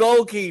meant for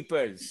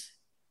goalkeepers.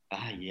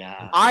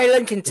 Yeah.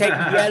 Ireland can take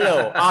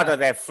yellow out of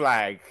their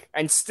flag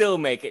and still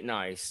make it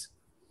nice.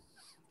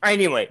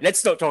 Anyway,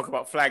 let's not talk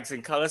about flags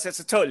and colours. That's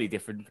a totally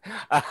different.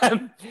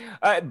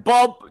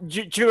 Bob,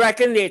 do you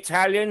reckon the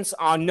Italians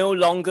are no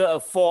longer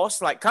a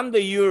force? Like, come the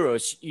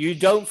Euros, you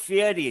don't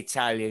fear the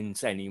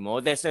Italians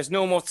anymore. There's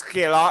no more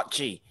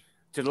Schillaci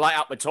to light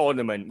up a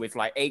tournament with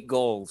like 8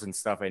 goals and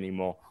stuff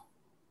anymore.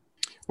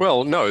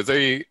 Well, no,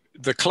 the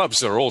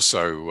clubs are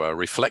also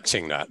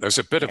reflecting that. There's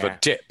a bit of a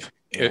dip,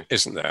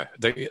 isn't there?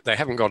 They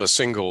haven't got a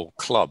single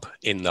club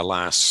in the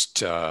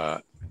last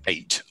 8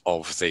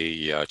 of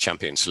the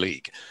Champions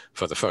League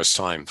for the first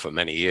time for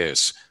many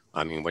years.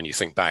 I mean, when you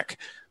think back,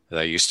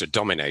 they used to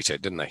dominate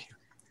it, didn't they?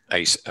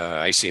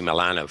 AC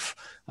Milan have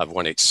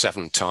won it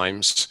 7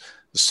 times,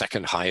 the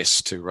second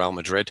highest to Real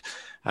Madrid.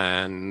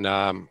 And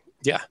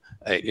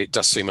it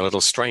does seem a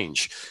little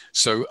strange.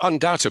 So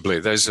undoubtedly,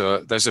 there's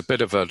a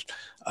bit of a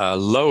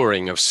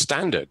lowering of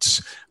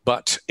standards,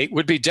 but it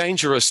would be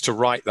dangerous to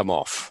write them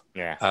off.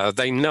 Yeah.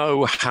 They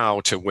know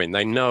how to win.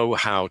 They know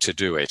how to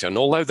do it. And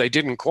although they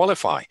didn't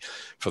qualify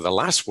for the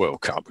last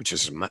World Cup, which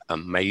is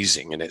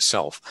amazing in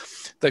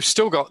itself, they've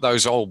still got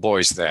those old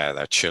boys there,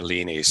 the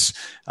Chiellinis,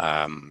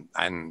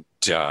 and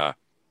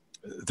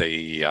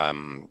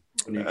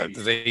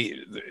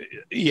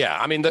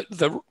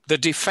the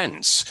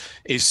defense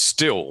is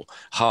still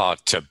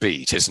hard to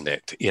beat, isn't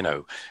it?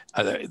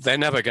 They're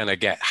never going to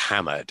get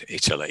hammered,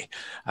 Italy,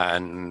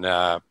 and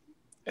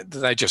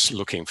they're just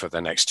looking for the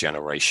next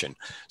generation.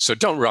 So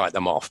don't write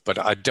them off, but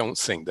I don't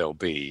think they'll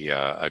be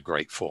a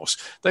great force.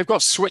 They've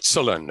got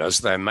Switzerland as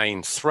their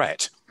main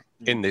threat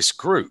in this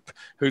group,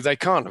 who they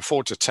can't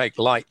afford to take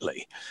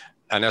lightly.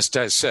 And as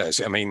Des says,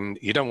 I mean,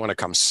 you don't want to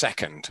come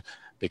second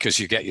because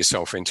you get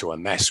yourself into a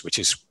mess, which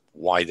is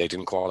why they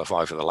didn't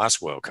qualify for the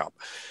last World Cup,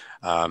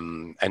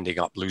 ending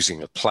up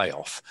losing a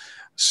playoff.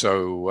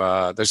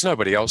 So there's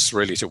nobody else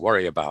really to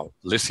worry about.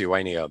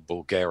 Lithuania,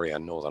 Bulgaria,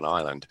 Northern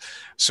Ireland.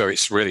 So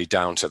it's really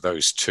down to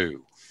those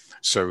two.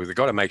 So they've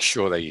got to make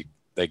sure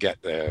they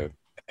get their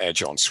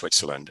edge on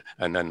Switzerland,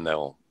 and then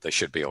they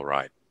should be all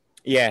right.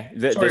 Yeah.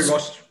 Sorry,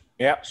 Ross.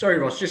 Yeah. Sorry,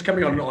 Ross. Just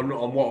coming on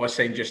what I was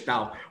saying just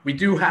now, we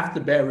do have to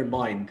bear in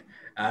mind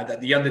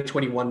that the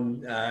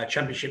under-21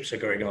 championships are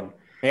going on.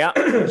 Yeah.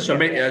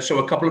 So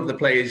a couple of the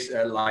players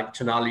like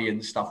Tonali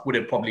and stuff would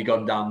have probably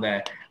gone down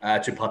there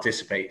to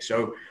participate.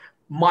 So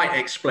might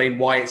explain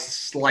why it's a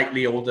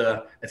slightly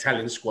older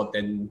Italian squad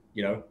than,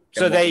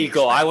 So there you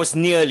go. I was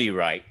nearly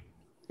right.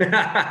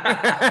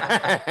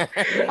 I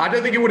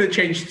don't think it would have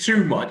changed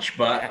too much,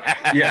 but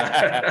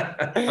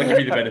yeah, I'll give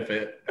you the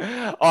benefit.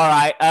 All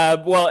right.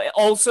 Well,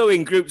 also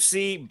in Group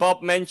C,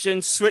 Bob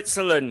mentioned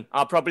Switzerland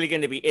are probably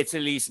going to be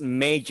Italy's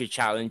major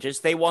challengers.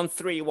 They won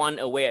 3-1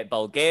 away at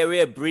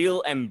Bulgaria.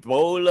 Breel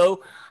Embolo,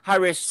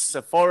 Haris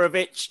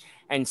Saforovic,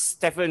 and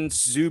Stefan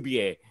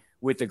Zubier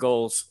with the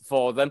goals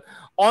for them.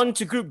 On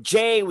to Group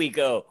J we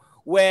go,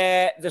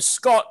 where the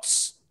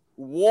Scots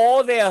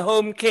wore their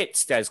home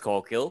kits, Des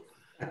Corkill,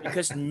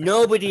 because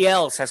nobody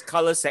else has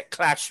colours that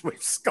clash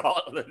with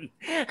Scotland.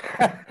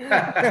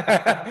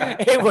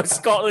 It was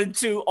Scotland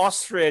 2,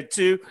 Austria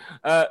 2.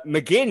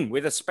 McGinn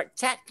with a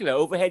spectacular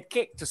overhead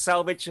kick to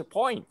salvage a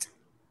point.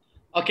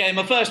 Okay,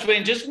 my first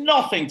win, just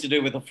nothing to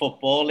do with the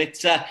football.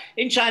 It's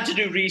in trying to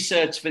do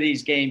research for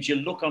these games, you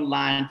look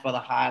online for the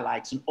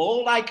highlights, and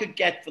all I could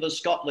get for the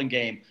Scotland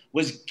game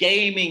was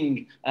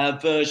gaming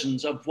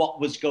versions of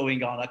what was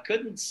going on. I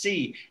couldn't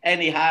see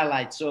any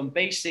highlights, so I'm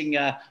basing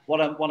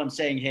what I'm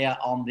saying here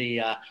on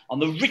the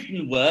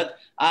written word.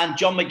 And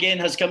John McGinn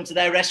has come to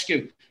their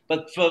rescue.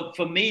 But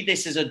for me,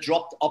 this is a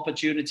dropped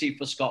opportunity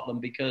for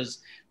Scotland because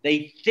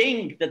they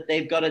think that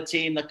they've got a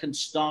team that can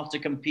start to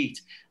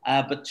compete.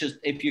 But just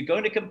if you're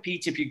going to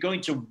compete, if you're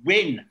going to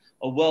win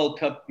a World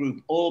Cup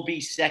group or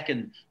be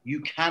second, you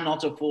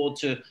cannot afford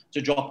to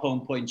drop home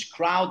points.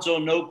 Crowds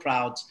or no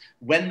crowds,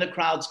 when the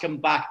crowds come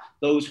back,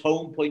 those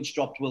home points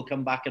dropped will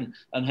come back and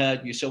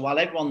hurt you. So while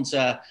everyone's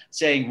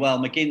saying, well,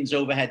 McGinn's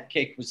overhead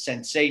kick was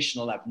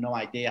sensational, I have no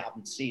idea, I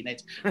haven't seen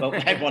it, but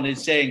everyone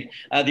is saying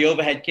the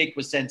overhead kick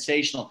was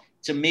sensational.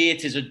 To me,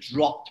 it is a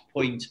dropped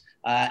point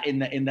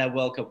in their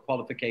World Cup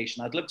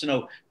qualification. I'd love to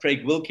know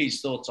Craig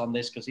Wilkie's thoughts on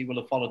this because he will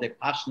have followed it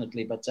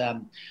passionately. But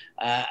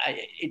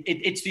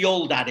it's the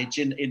old adage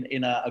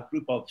in a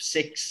group of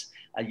six,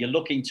 you're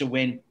looking to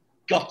win,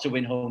 got to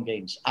win home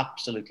games,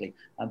 absolutely.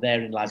 And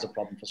therein lies a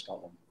problem for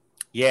Scotland.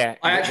 Yeah,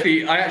 I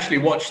actually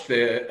watched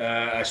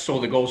saw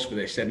the goals for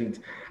this, and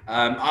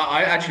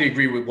I actually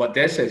agree with what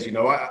Des says.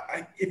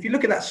 If you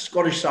look at that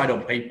Scottish side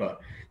on paper,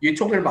 you're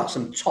talking about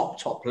some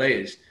top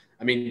players.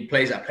 I mean,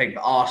 players that are playing for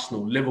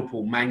Arsenal,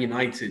 Liverpool, Man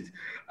United,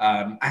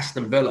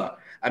 Aston Villa.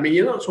 I mean,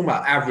 you're not talking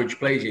about average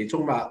players here. You're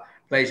talking about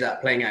players that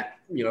are playing at,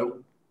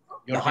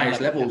 the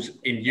highest levels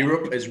in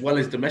Europe as well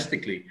as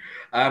domestically.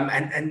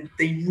 And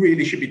they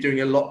really should be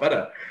doing a lot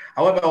better.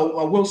 However,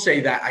 I will say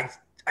that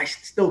I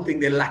still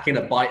think they're lacking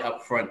a bite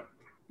up front.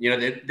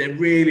 They're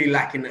really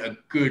lacking a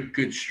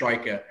good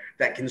striker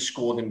that can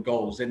score them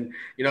goals. And,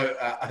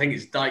 I think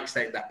it's Dykes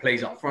that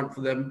plays up front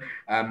for them.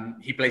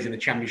 He plays in the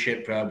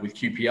Championship with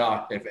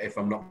QPR, if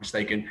I'm not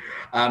mistaken.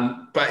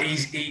 But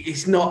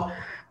he's not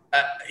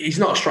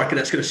a striker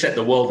that's going to set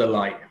the world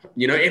alight.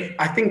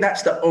 I think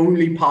that's the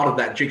only part of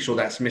that jigsaw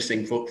that's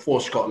missing for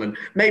Scotland.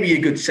 Maybe a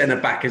good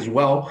centre-back as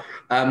well.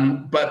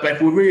 But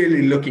if we're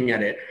really looking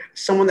at it,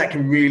 someone that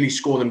can really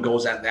score them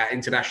goals at that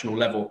international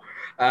level.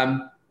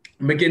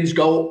 McGinn's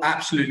goal,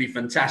 absolutely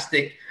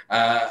fantastic.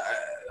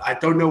 I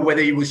don't know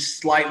whether he was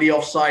slightly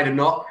offside or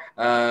not,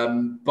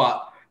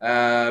 but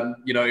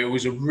it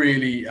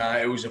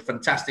was a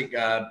fantastic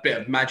bit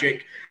of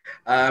magic.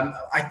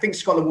 I think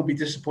Scotland will be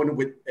disappointed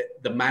with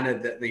the manner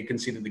that they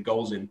conceded the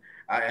goals in.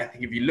 I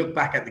think if you look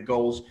back at the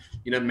goals,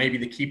 maybe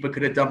the keeper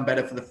could have done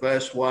better for the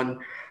first one.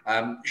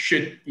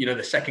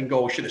 The second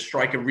goal, should the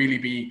striker really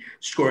be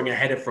scoring a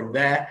header from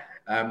there?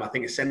 I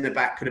think a centre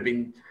back could have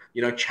been,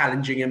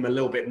 challenging him a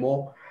little bit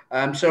more.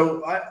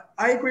 So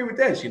I agree with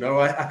Des.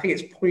 I think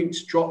it's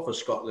points dropped for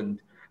Scotland,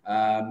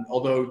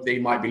 although they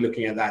might be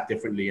looking at that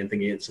differently and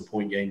thinking it's a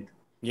point gained.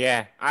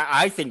 Yeah,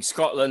 I think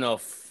Scotland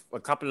of a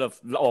couple of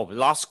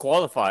last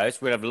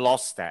qualifiers would have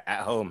lost that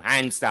at home,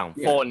 hands down,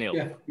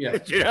 4-0. Yeah.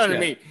 Do you know what I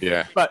mean?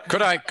 Yeah. But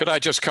could I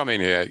just come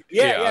in here?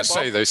 I'll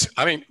say this.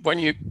 I mean,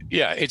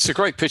 it's a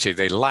great pity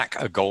they lack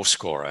a goal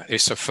scorer.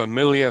 It's a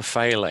familiar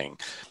failing.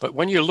 But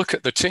when you look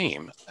at the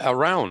team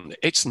around,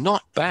 it's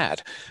not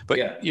bad.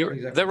 But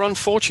they're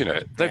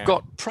unfortunate. They've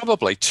got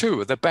probably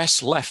two of the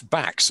best left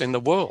backs in the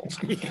world.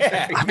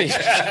 Yeah. I mean,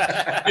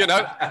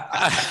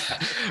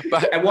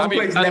 and one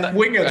plays left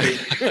winger.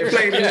 They're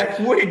playing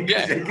left wing.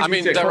 Yeah. I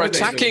mean, they're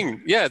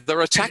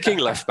attacking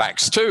left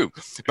backs too,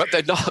 but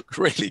they're not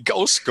really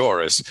goal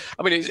scorers.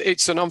 I mean,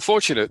 it's an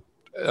unfortunate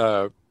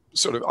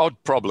sort of odd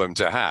problem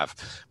to have.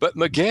 But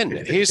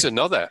McGinn, he's a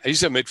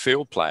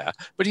midfield player,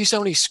 but he's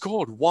only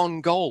scored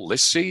one goal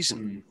this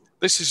season.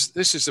 This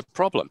is the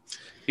problem.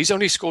 He's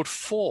only scored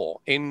 4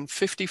 in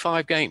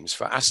 55 games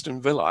for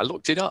Aston Villa. I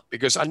looked it up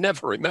because I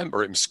never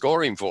remember him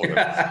scoring for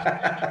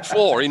them.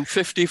 4 in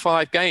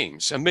 55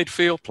 games, a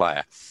midfield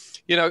player.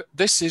 You know,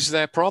 this is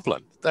their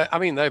problem.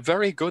 They're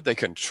very good. They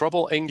can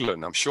trouble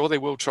England. I'm sure they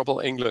will trouble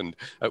England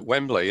at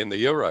Wembley in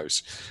the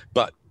Euros.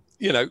 But,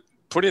 you know,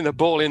 putting the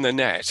ball in the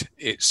net,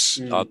 it's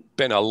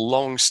been a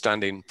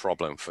long-standing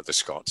problem for the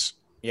Scots.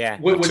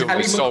 Yeah. Was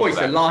Ali McCoy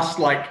the last,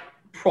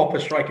 proper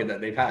striker that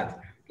they've had?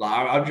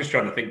 I'm just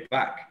trying to think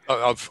back.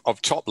 Of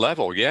top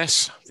level,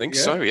 yes. I think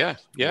so, yeah.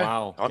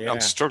 Wow.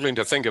 I'm struggling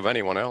to think of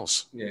anyone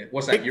else. Yeah.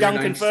 What's that? Big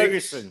Duncan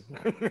Ferguson.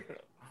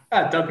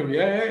 Duncan,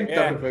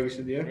 Duncan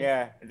Ferguson,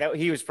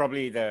 He was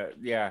probably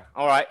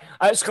All right.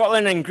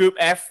 Scotland in Group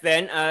F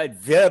then.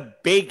 The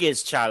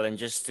biggest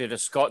challenges to the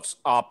Scots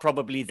are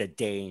probably the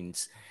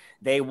Danes.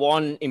 They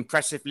won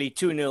impressively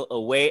 2-0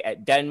 away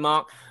at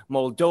Denmark.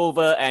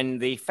 Moldova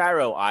and the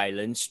Faroe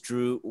Islands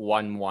drew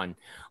 1-1.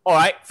 All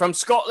right, from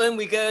Scotland,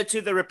 we go to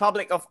the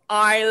Republic of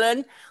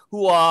Ireland,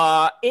 who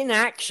are in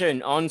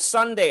action on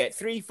Sunday at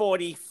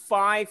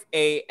 3:45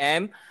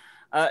 a.m.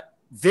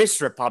 This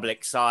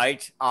Republic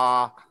side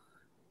are,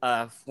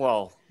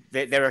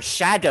 they're a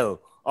shadow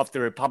of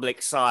the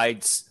Republic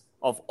sides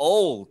of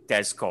old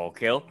Des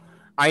Corkill.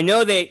 I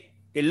know they're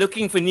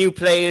looking for new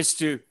players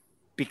to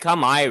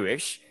become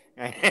Irish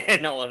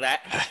and all of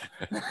that.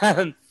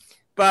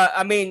 But,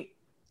 I mean,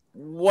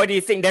 what do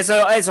you think? There's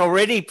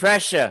already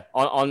pressure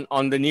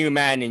on the new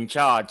man in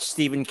charge,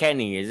 Stephen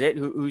Kenny, is it?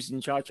 Who's in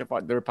charge of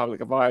the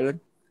Republic of Ireland?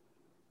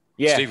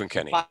 Yeah, Stephen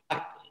Kenny.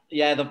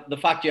 Yeah, the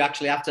fact you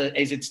actually have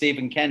to, is it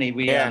Stephen Kenny?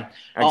 Exactly.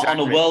 On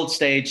a world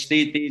stage,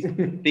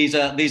 these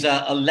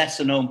are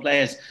lesser known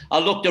players. I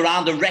looked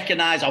around and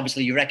recognised,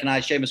 obviously you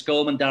recognise Seamus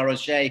Coleman, Darragh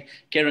O'Shea,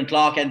 Kieran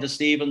Clark, Enda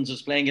Stevens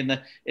is playing in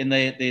the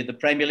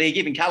Premier League,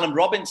 even Callum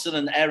Robinson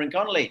and Aaron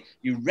Connolly.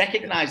 You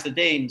recognise the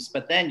Danes,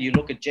 but then you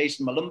look at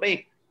Jason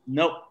Malumbi,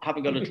 nope,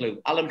 haven't got a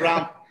clue. Alan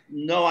Brown,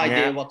 no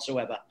idea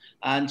whatsoever.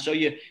 And so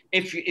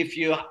if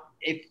you're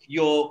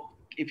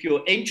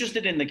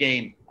interested in the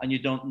game and you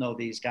don't know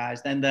these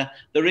guys, then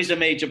there is a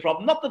major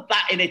problem. Not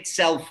that in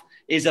itself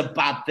is a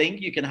bad thing.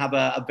 You can have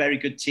a very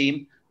good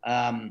team.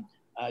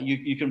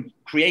 You can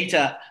create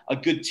a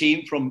good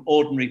team from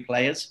ordinary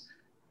players.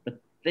 But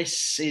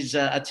this is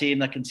a team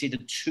that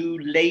conceded 2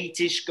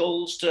 late-ish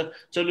goals to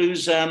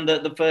lose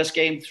the first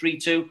game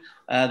 3-2.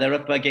 They're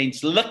up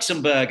against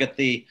Luxembourg at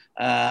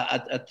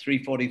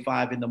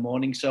 3:45 in the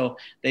morning, so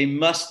they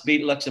must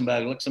beat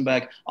Luxembourg.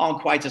 Luxembourg aren't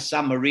quite a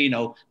San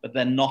Marino, but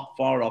they're not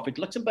far off it.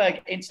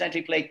 Luxembourg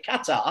incidentally played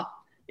Qatar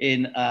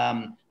in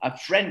a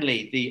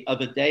friendly the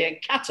other day, and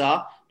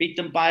Qatar beat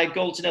them by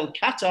 1-0.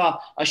 Qatar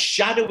are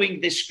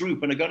shadowing this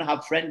group and are going to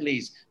have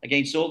friendlies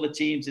against all the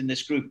teams in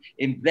this group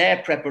in their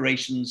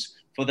preparations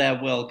for their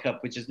World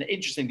Cup, which is an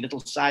interesting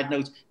little side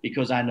note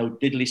because I know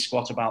diddly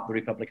squat about the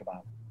Republic of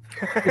Ireland.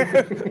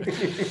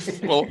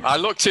 Well, I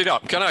looked it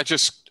up.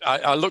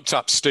 I looked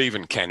up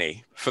Stephen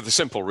Kenny for the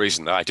simple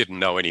reason that I didn't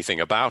know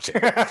anything about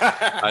it.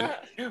 And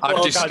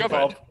I've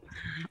discovered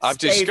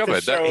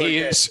that he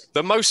is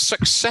the most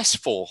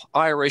successful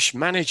Irish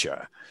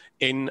manager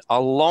in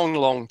a long,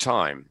 long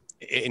time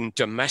in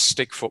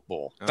domestic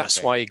football.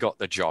 That's why he got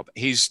the job.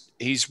 He's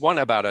won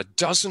about a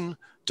dozen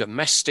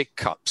domestic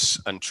cups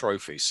and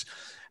trophies.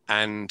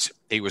 And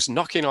he was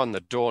knocking on the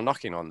door.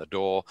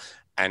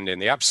 And in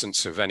the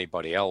absence of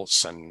anybody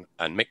else and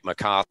Mick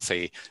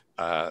McCarthy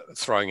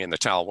throwing in the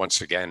towel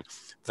once again,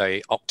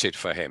 they opted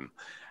for him.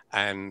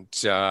 And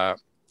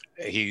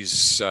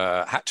he's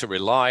had to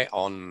rely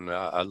on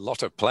a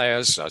lot of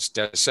players, as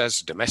Des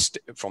says,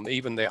 domestic, from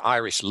even the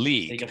Irish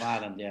League. League of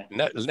Ireland, yeah.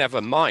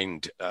 Never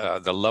mind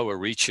the lower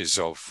reaches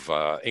of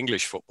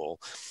English football.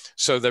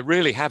 So they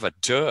really have a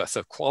dearth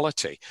of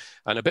quality.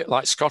 And a bit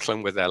like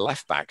Scotland with their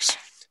left backs,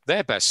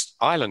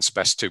 Ireland's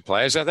best 2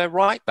 players are their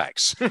right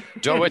backs,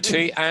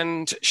 Doherty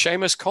and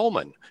Seamus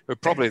Coleman, who are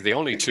probably the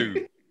only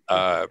 2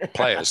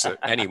 players that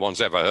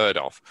anyone's ever heard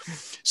of.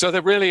 So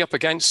they're really up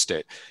against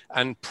it.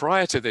 And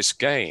prior to this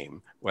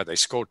game, where they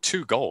scored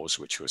 2 goals,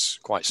 which was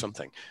quite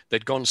something,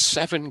 they'd gone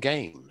 7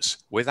 games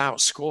without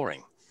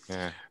scoring.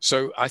 Yeah.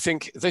 So I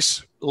think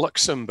this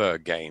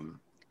Luxembourg game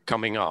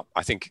coming up,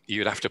 I think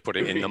you'd have to put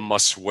it in the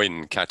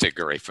must-win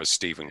category for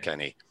Stephen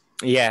Kenny.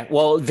 Yeah,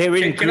 well, they're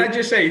in. Can I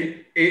just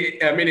say,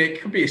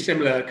 it could be a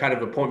similar kind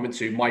of appointment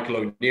to Michael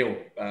O'Neill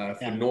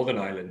from Northern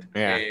Ireland.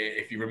 Yeah.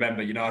 If you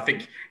remember, I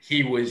think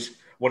he was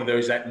one of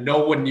those that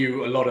no one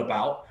knew a lot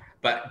about,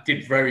 but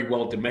did very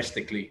well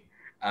domestically.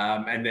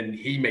 And then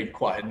he made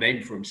quite a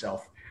name for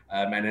himself.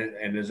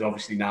 And is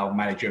obviously now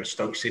manager of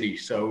Stoke City.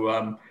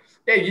 So,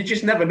 you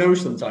just never know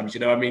sometimes,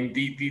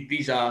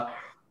 these are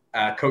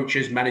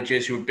coaches,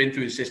 managers who have been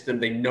through the system.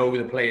 They know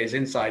the players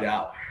inside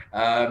out.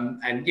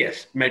 And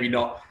yes, maybe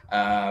not,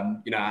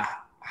 a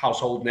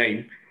household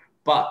name,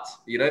 but,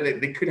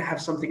 they could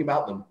have something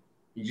about them.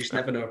 You just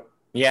never know.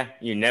 Yeah,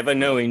 you never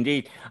know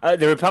indeed.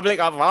 The Republic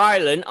of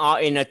Ireland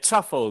are in a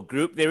tough old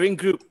group. They're in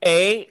Group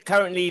A,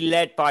 currently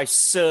led by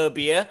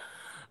Serbia.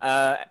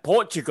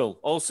 Portugal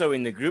also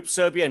in the group.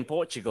 Serbia and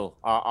Portugal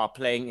are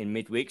playing in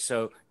midweek,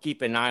 so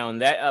keep an eye on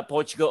that.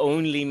 Portugal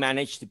only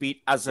managed to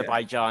beat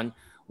Azerbaijan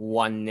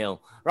 1-0.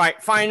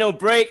 Right, final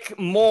break.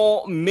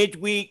 More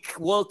midweek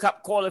World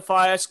Cup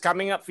qualifiers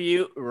coming up for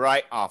you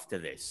right after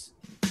this.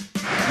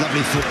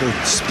 Lovely football,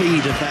 speed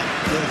of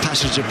that little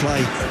passage of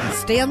play.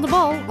 Stay on the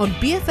ball on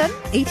BFM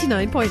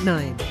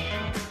 89.9.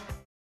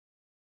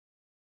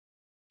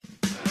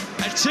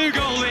 A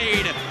 2-goal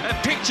lead, a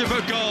picture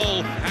for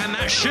goal, and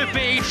that should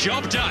be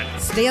job done.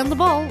 Stay on the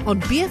ball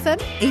on BFM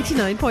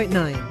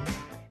 89.9.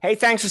 Hey,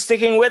 thanks for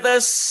sticking with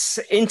us.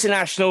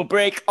 International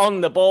break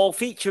on the ball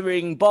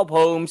featuring Bob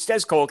Holmes, Des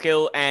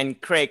Corkill, and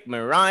Craig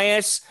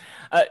Marias.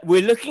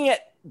 We're looking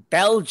at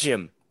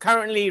Belgium,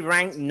 currently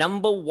ranked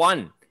number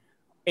 1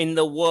 in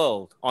the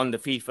world on the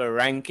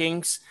FIFA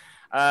rankings,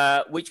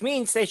 which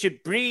means they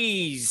should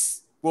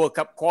breeze World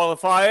Cup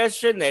qualifiers,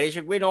 shouldn't they? They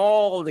should win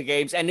all the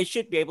games, and they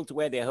should be able to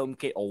wear their home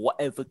kit or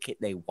whatever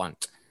kit they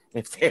want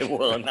if they're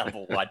world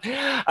number 1.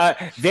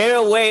 They're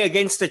away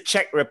against the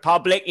Czech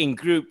Republic in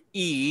Group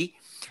E.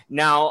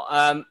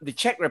 Now, the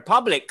Czech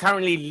Republic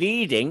currently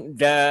leading.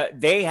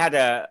 They had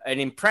an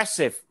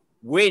impressive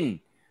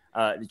win,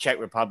 the Czech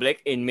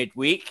Republic, in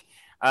midweek.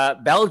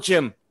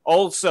 Belgium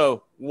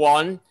also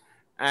won.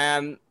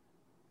 What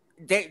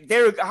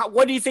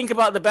do you think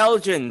about the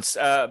Belgians,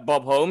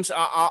 Bob Holmes?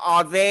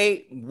 Are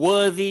they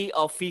worthy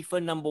of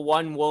FIFA number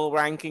 1 world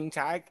ranking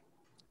tag?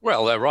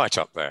 Well, they're right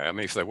up there. I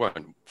mean, if they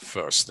weren't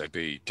first, they'd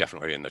be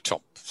definitely in the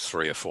top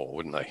 3 or 4,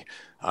 wouldn't they?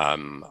 I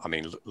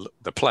mean,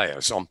 the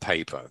players on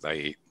paper,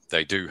 they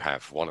do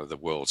have one of the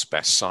world's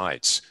best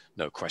sides,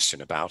 no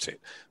question about it.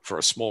 For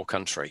a small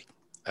country,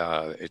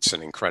 it's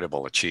an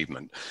incredible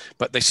achievement,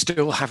 but they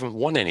still haven't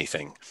won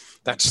anything.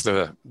 That's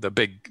the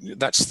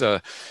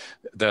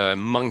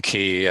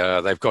monkey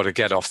they've got to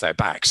get off their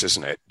backs,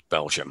 isn't it,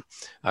 Belgium?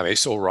 I mean,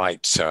 it's all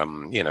right,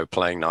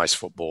 playing nice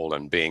football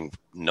and being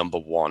number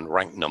 1,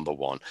 ranked number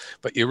 1,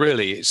 but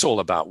it's all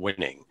about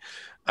winning.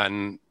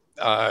 And,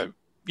 they're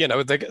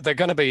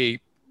going to be,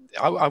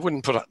 I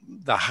wouldn't put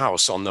the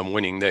house on them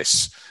winning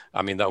this.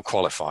 I mean, they'll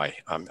qualify.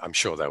 I'm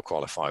sure they'll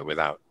qualify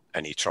without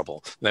any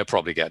trouble. They'll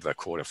probably get the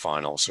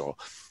quarterfinals or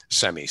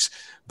semis.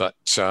 But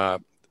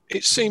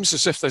it seems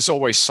as if there's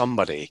always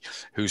somebody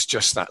who's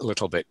just that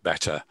little bit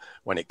better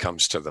when it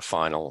comes to the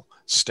final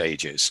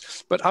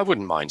stages. But I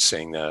wouldn't mind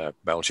seeing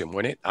Belgium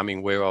win it. I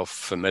mean, we're all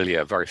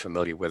very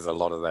familiar with a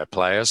lot of their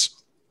players.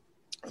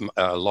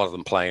 A lot of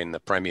them play in the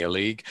Premier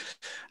League.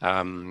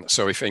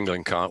 So if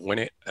England can't win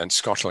it and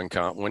Scotland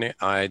can't win it,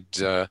 I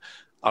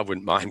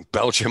wouldn't mind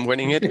Belgium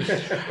winning it.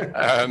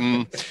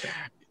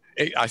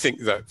 I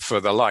think that for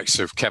the likes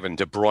of Kevin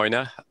De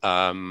Bruyne,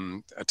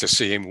 to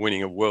see him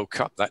winning a World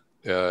Cup, that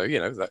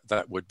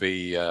would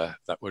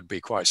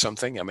be quite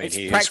something. I mean,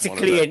 it's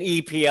practically an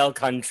EPL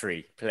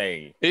country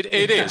playing. It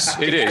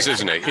is,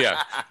 isn't it?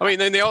 Yeah. I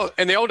mean, in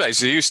the old days,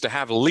 they used to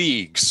have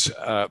leagues.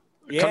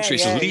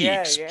 Countries'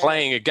 leagues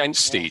playing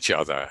against each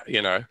other,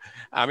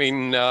 I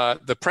mean,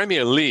 the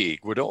Premier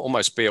League would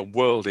almost be a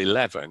World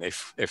 11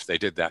 if they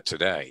did that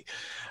today.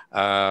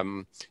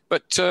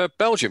 But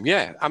Belgium,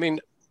 I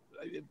mean,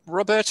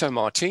 Roberto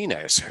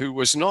Martinez, who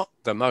was not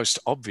the most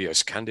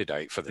obvious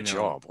candidate for the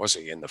job, was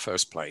he, in the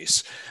first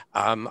place,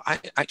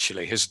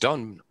 actually has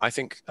done, I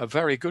think, a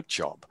very good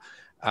job.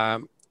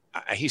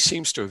 He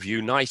seems to have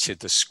united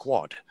the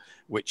squad,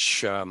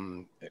 which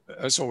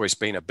has always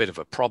been a bit of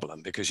a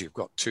problem because you've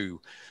got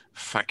 2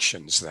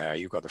 factions there.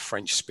 You've got the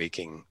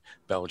French-speaking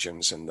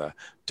Belgians and the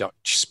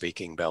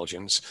Dutch-speaking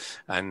Belgians,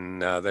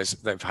 and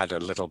they've had a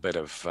little bit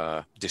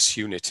of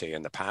disunity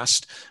in the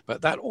past,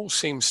 but that all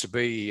seems to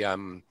be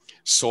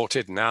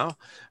sorted now.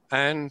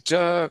 And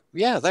they're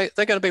going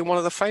to be one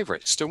of the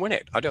favourites to win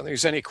it. I don't think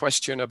there's any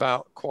question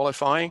about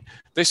qualifying.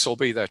 This will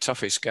be their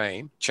toughest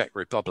game, Czech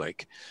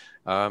Republic,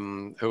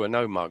 who are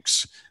no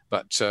mugs.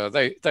 But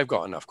they've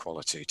got enough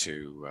quality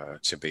to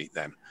beat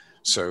them.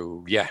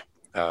 So,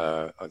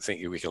 I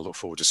think we can look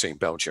forward to seeing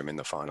Belgium in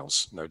the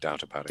finals, no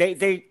doubt about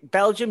it.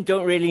 Belgium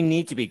don't really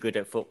need to be good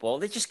at football.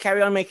 They just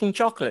carry on making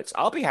chocolates.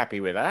 I'll be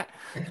happy with that.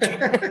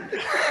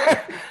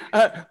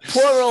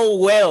 Poor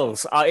old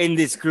Wales are in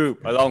this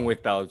group along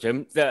with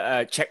Belgium,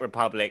 the Czech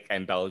Republic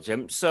and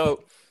Belgium.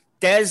 So,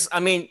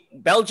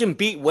 Belgium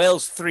beat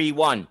Wales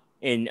 3-1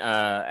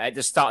 at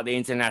the start of the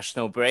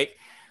international break.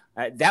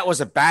 That was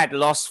a bad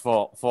loss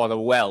for the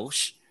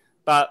Welsh.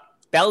 But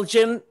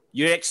Belgium,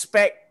 you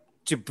expect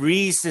to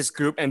breeze this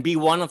group and be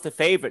one of the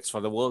favourites for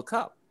the World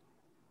Cup.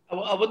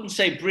 I wouldn't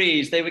say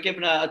breeze. They were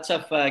given a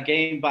tough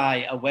game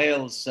by a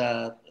Wales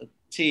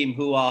team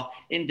who are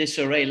in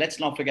disarray. Let's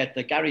not forget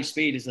that Gary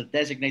Speed is the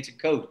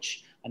designated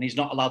coach, and he's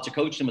not allowed to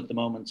coach them at the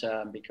moment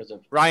because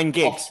of Ryan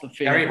Giggs.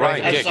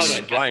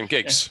 Ryan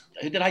Giggs.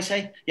 Who did I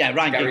say? Yeah,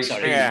 Ryan Giggs.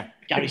 Sorry,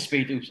 Gary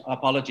Speed. Oops,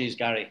 apologies,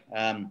 Gary.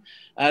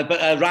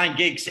 But Ryan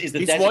Giggs is the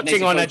designated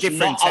watching on coach, a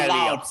different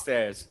telly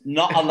upstairs.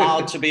 Not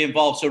allowed to be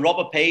involved. So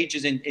Robert Page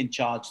is in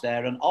charge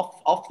there, and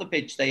off the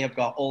pitch they have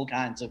got all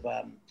kinds of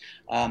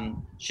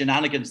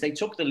shenanigans. They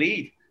took the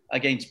lead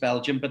against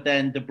Belgium, but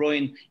then De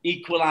Bruyne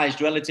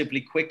equalised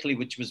relatively quickly,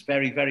 which was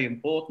very, very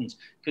important,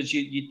 because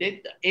you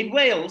did in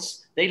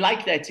Wales. They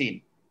like their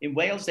team. In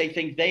Wales, they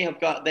think they've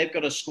got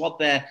a squad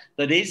there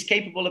that is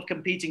capable of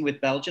competing with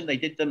Belgium. They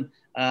did them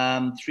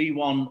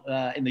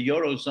 3-1 in the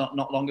Euros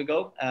not long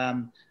ago.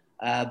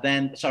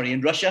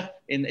 In Russia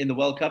in the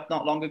World Cup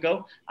not long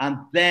ago, and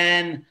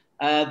then.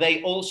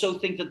 They also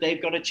think that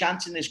they've got a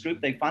chance in this group.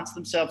 They fancy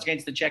themselves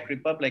against the Czech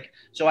Republic.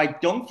 So I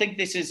don't think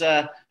this is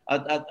a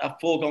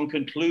foregone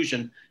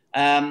conclusion.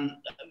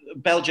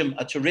 Belgium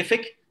are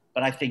terrific,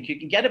 but I think you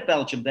can get a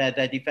Belgium there.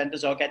 Their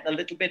defenders are getting a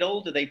little bit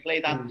older. They play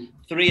that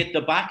three at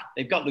the back.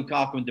 They've got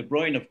Lukaku and De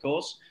Bruyne, of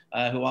course,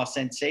 who are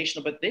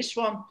sensational. But this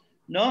one,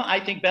 no, I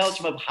think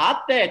Belgium have had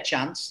their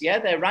chance. Yeah,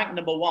 they're ranked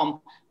number 1,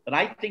 but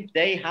I think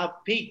they have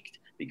peaked.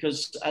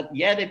 Because,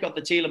 they've got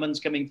the Tielemans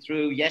coming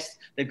through. Yes,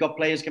 they've got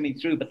players coming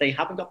through, but they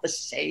haven't got the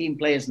same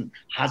players. And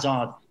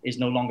Hazard is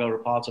no longer a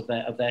part of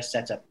their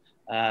setup,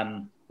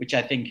 which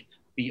I think,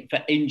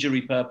 for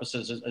injury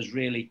purposes, has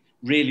really,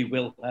 really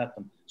will hurt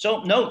them.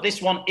 So, no,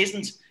 this one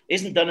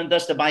isn't done and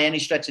dusted by any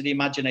stretch of the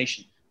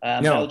imagination.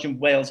 No. Belgium,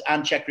 Wales,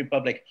 and Czech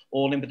Republic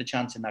all in with a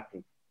chance in that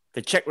group.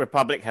 The Czech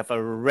Republic have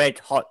a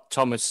red-hot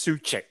Thomas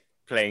Souček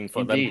playing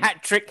for Indeed. them.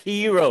 Hat-trick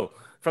hero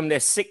from their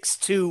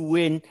 6-2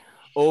 win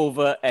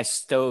over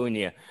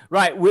Estonia.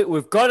 Right,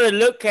 we've got to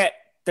look at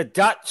the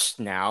Dutch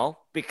now,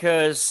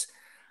 because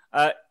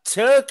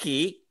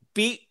Turkey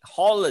beat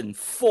Holland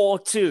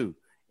 4-2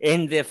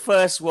 in their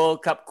first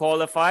World Cup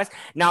qualifiers.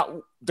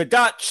 Now, the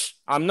Dutch,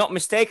 I'm not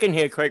mistaken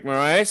here, Craig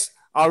Moraes,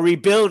 are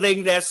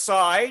rebuilding their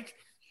side,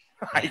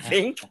 I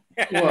think.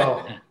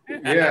 Well,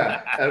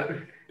 yeah.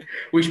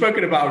 We've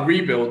spoken about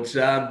rebuilds,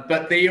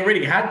 but they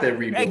already had their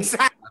rebuild.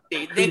 Exactly.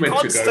 They're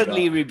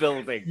constantly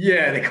rebuilding.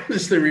 Yeah, they're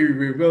constantly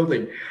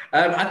rebuilding.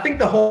 I think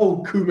the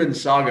whole Koeman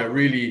saga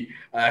really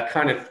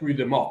kind of threw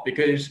them off,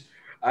 because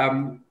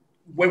when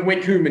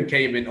Koeman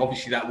came in,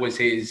 obviously that was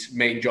his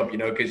main job,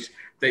 because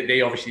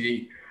they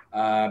obviously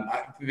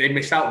they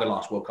missed out on the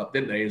last World Cup,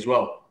 didn't they, as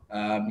well,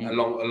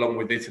 along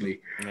with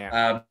Italy.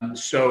 Yeah.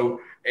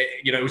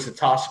 It was a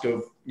task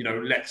of,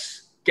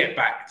 let's get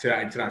back to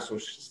that international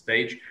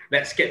stage.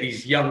 Let's get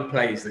these young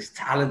players, this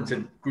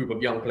talented group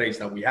of young players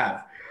that we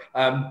have,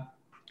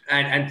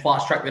 and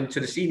fast track them to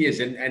the seniors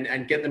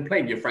and get them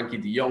playing. Your Frankie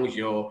de Jongs,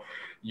 your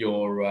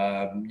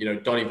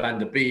Donny van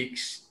der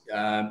Beeks,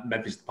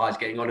 Memphis Depay's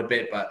getting on a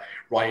bit, but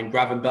Ryan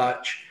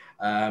Gravenberch,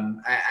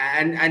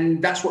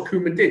 and that's what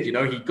Koeman did.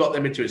 He got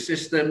them into a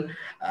system.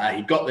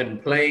 He got them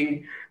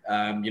playing.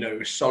 It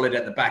was solid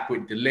at the back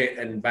with De Ligt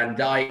and Van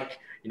Dijk.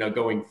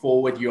 Going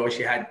forward, you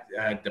also had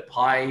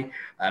Depay.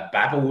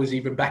 Babel was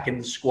even back in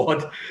the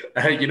squad. So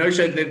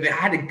they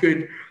had a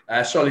good,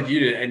 solid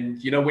unit.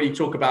 And, when you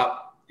talk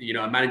about,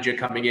 a manager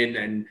coming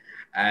in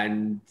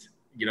and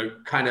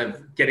kind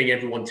of getting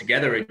everyone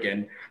together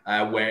again,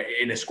 where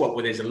in a squad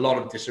where there's a lot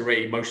of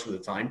disarray most of the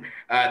time,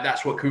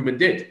 that's what Koeman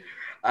did.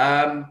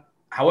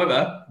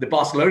 However, the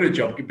Barcelona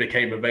job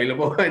became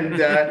available, and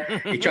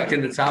he chucked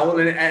in the towel,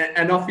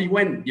 and off he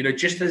went.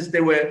 Just as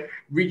they were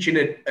reaching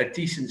a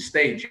decent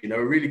stage,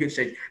 a really good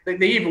stage.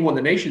 They even won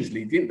the Nations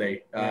League, didn't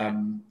they?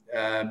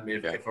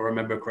 If I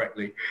remember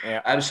correctly.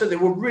 Yeah. So they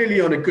were really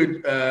on a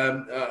good,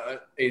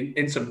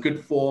 in some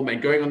good form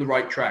and going on the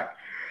right track.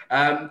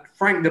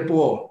 Frank de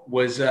Boer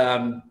was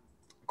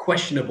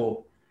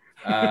questionable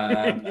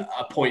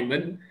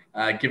appointment,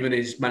 given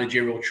his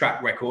managerial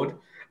track record.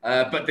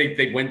 But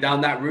they went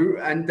down that route,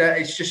 and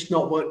it's just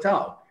not worked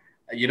out.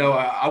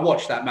 I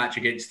watched that match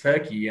against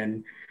Turkey,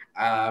 and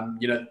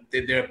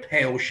they're a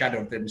pale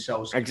shadow of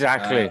themselves.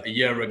 Exactly. A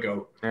year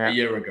ago,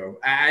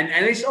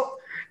 and it's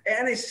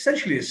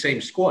essentially the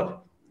same squad.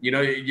 You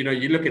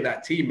look at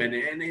that team, and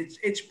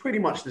it's pretty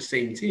much the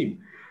same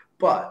team.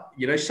 But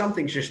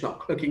something's just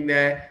not clicking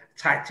there.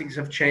 Tactics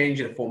have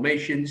changed, the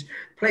formations.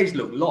 Players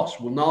look lost.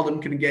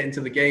 Wijnaldum couldn't get into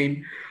the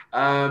game,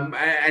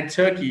 and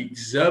Turkey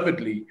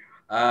deservedly.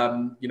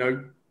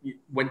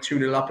 Went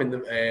 2-0 up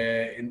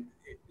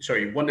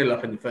 1-0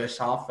 up in the first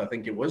half, I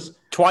think it was.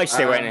 Twice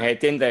they went ahead,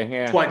 didn't they?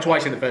 Yeah.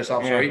 Twice in the first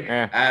half, sorry.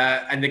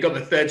 Yeah. And they got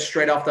the third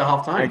straight after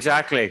half time.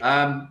 Exactly.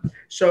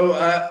 So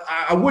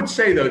I would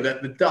say, though,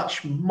 that the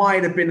Dutch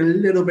might have been a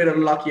little bit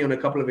unlucky on a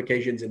couple of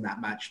occasions in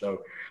that match,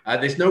 though.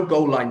 There's no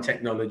goal line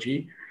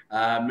technology,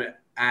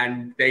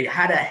 and they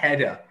had a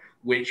header,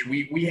 which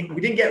we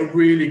didn't get a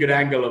really good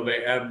angle of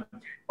it.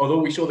 Although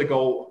we saw the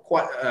goal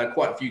quite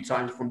a few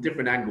times from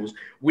different angles,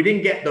 we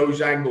didn't get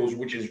those angles,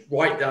 which is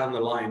right down the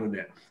line on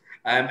it.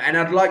 And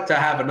I'd like to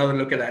have another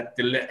look at that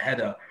De Ligt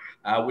header,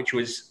 which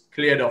was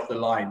cleared off the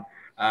line,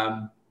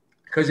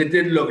 because it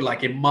did look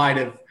like it might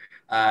have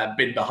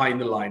been behind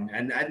the line,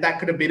 and that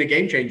could have been a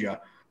game changer.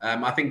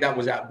 I think that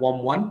was at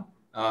 1-1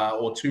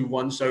 or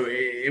 2-1, so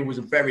it was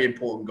a very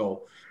important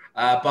goal.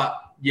 But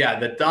yeah,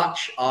 the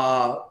Dutch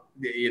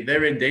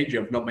they're in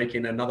danger of not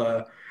making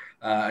another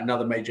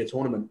major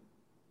tournament.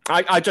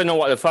 I don't know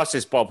what the fuss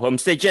is, Bob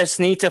Holmes. They just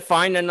need to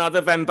find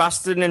another Van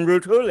Basten and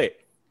Ruud Gullit.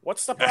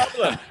 What's the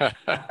problem?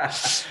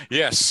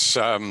 Yes,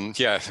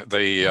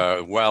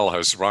 the well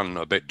has run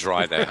a bit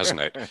dry there, hasn't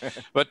it?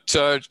 But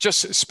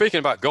just speaking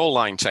about goal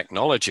line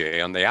technology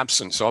and the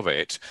absence of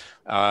it,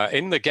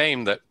 in the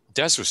game that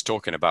Des was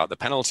talking about, the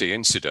penalty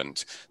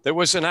incident, there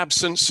was an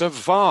absence of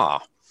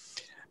VAR.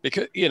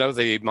 Because,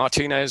 the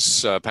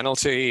Martinez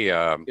penalty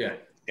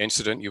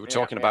incident you were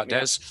talking about,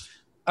 Des,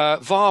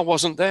 VAR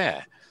wasn't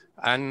there.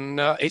 And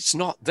it's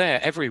not there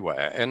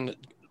everywhere. And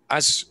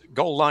as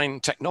goal line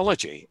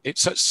technology,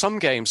 it's at some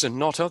games and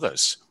not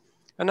others.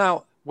 And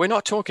now we're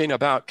not talking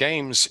about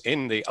games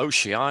in the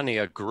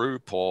Oceania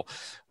group or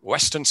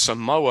Western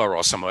Samoa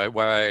or somewhere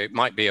where it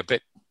might be a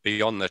bit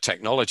beyond the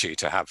technology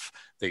to have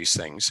these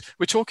things.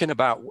 We're talking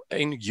about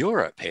in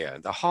Europe here,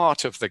 the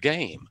heart of the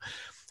game.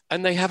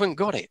 And they haven't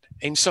got it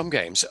in some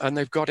games and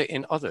they've got it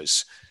in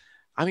others.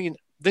 I mean,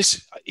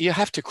 you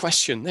have to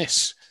question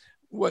this.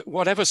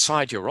 Whatever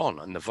side you're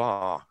on the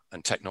VAR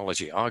and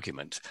technology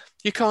argument,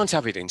 you can't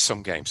have it in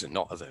some games and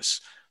not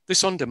others.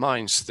 This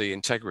undermines the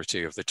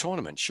integrity of the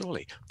tournament,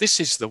 surely. This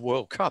is the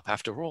World Cup,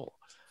 after all.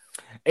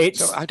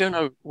 So I don't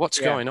know what's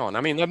going on.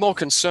 I mean, they're more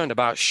concerned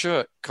about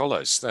shirt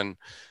colours than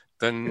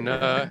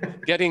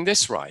getting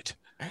this right.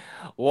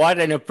 What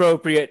a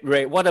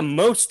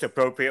most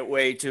appropriate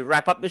way to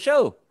wrap up the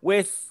show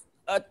with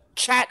a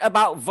chat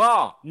about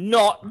VAR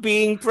not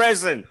being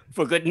present,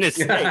 for goodness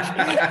sake.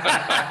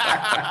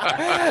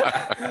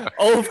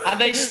 And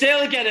they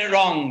still get it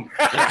wrong.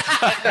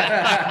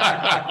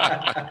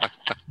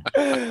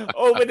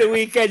 Over the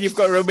weekend, you've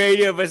got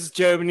Romania versus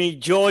Germany,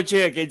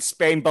 Georgia against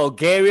Spain,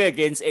 Bulgaria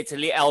against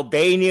Italy,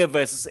 Albania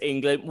versus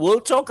England.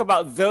 We'll talk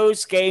about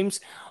those games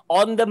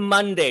on the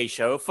Monday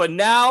show. For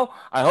now,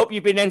 I hope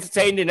you've been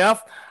entertained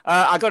enough.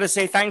 I got to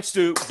say thanks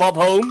to Bob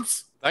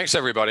Holmes. Thanks,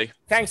 everybody.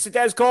 Thanks to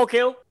Des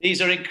Corkill.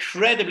 These are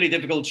incredibly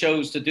difficult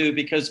shows to do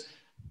because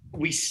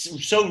we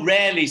so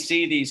rarely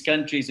see these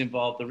countries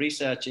involved. The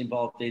research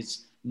involved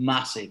is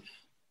massive.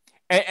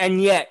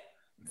 And yet,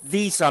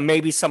 these are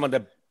maybe some of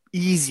the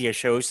easier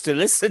shows to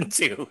listen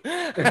to.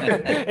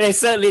 They're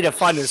certainly the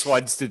funnest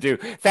ones to do.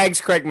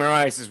 Thanks, Craig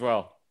Morais, as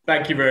well.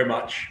 Thank you very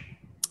much.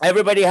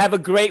 Everybody have a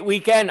great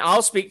weekend.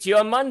 I'll speak to you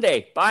on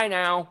Monday. Bye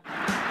now.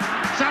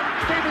 Some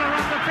people are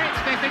on the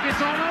pitch. They think it's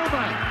all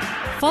over.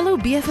 Follow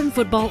BFM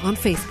Football on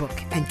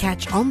Facebook and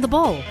catch On the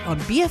Ball on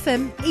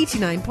BFM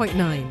 89.9. It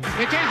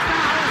is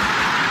now.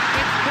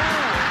 It's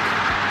ball.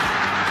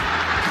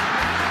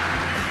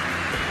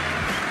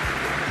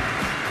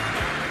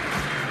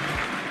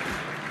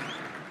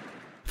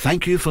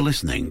 Thank you for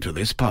listening to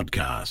this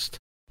podcast.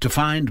 To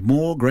find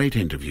more great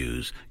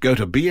interviews, go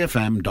to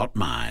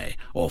bfm.my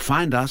or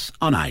find us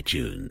on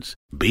iTunes.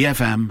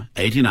 BFM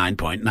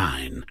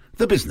 89.9,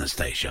 the business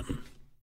station.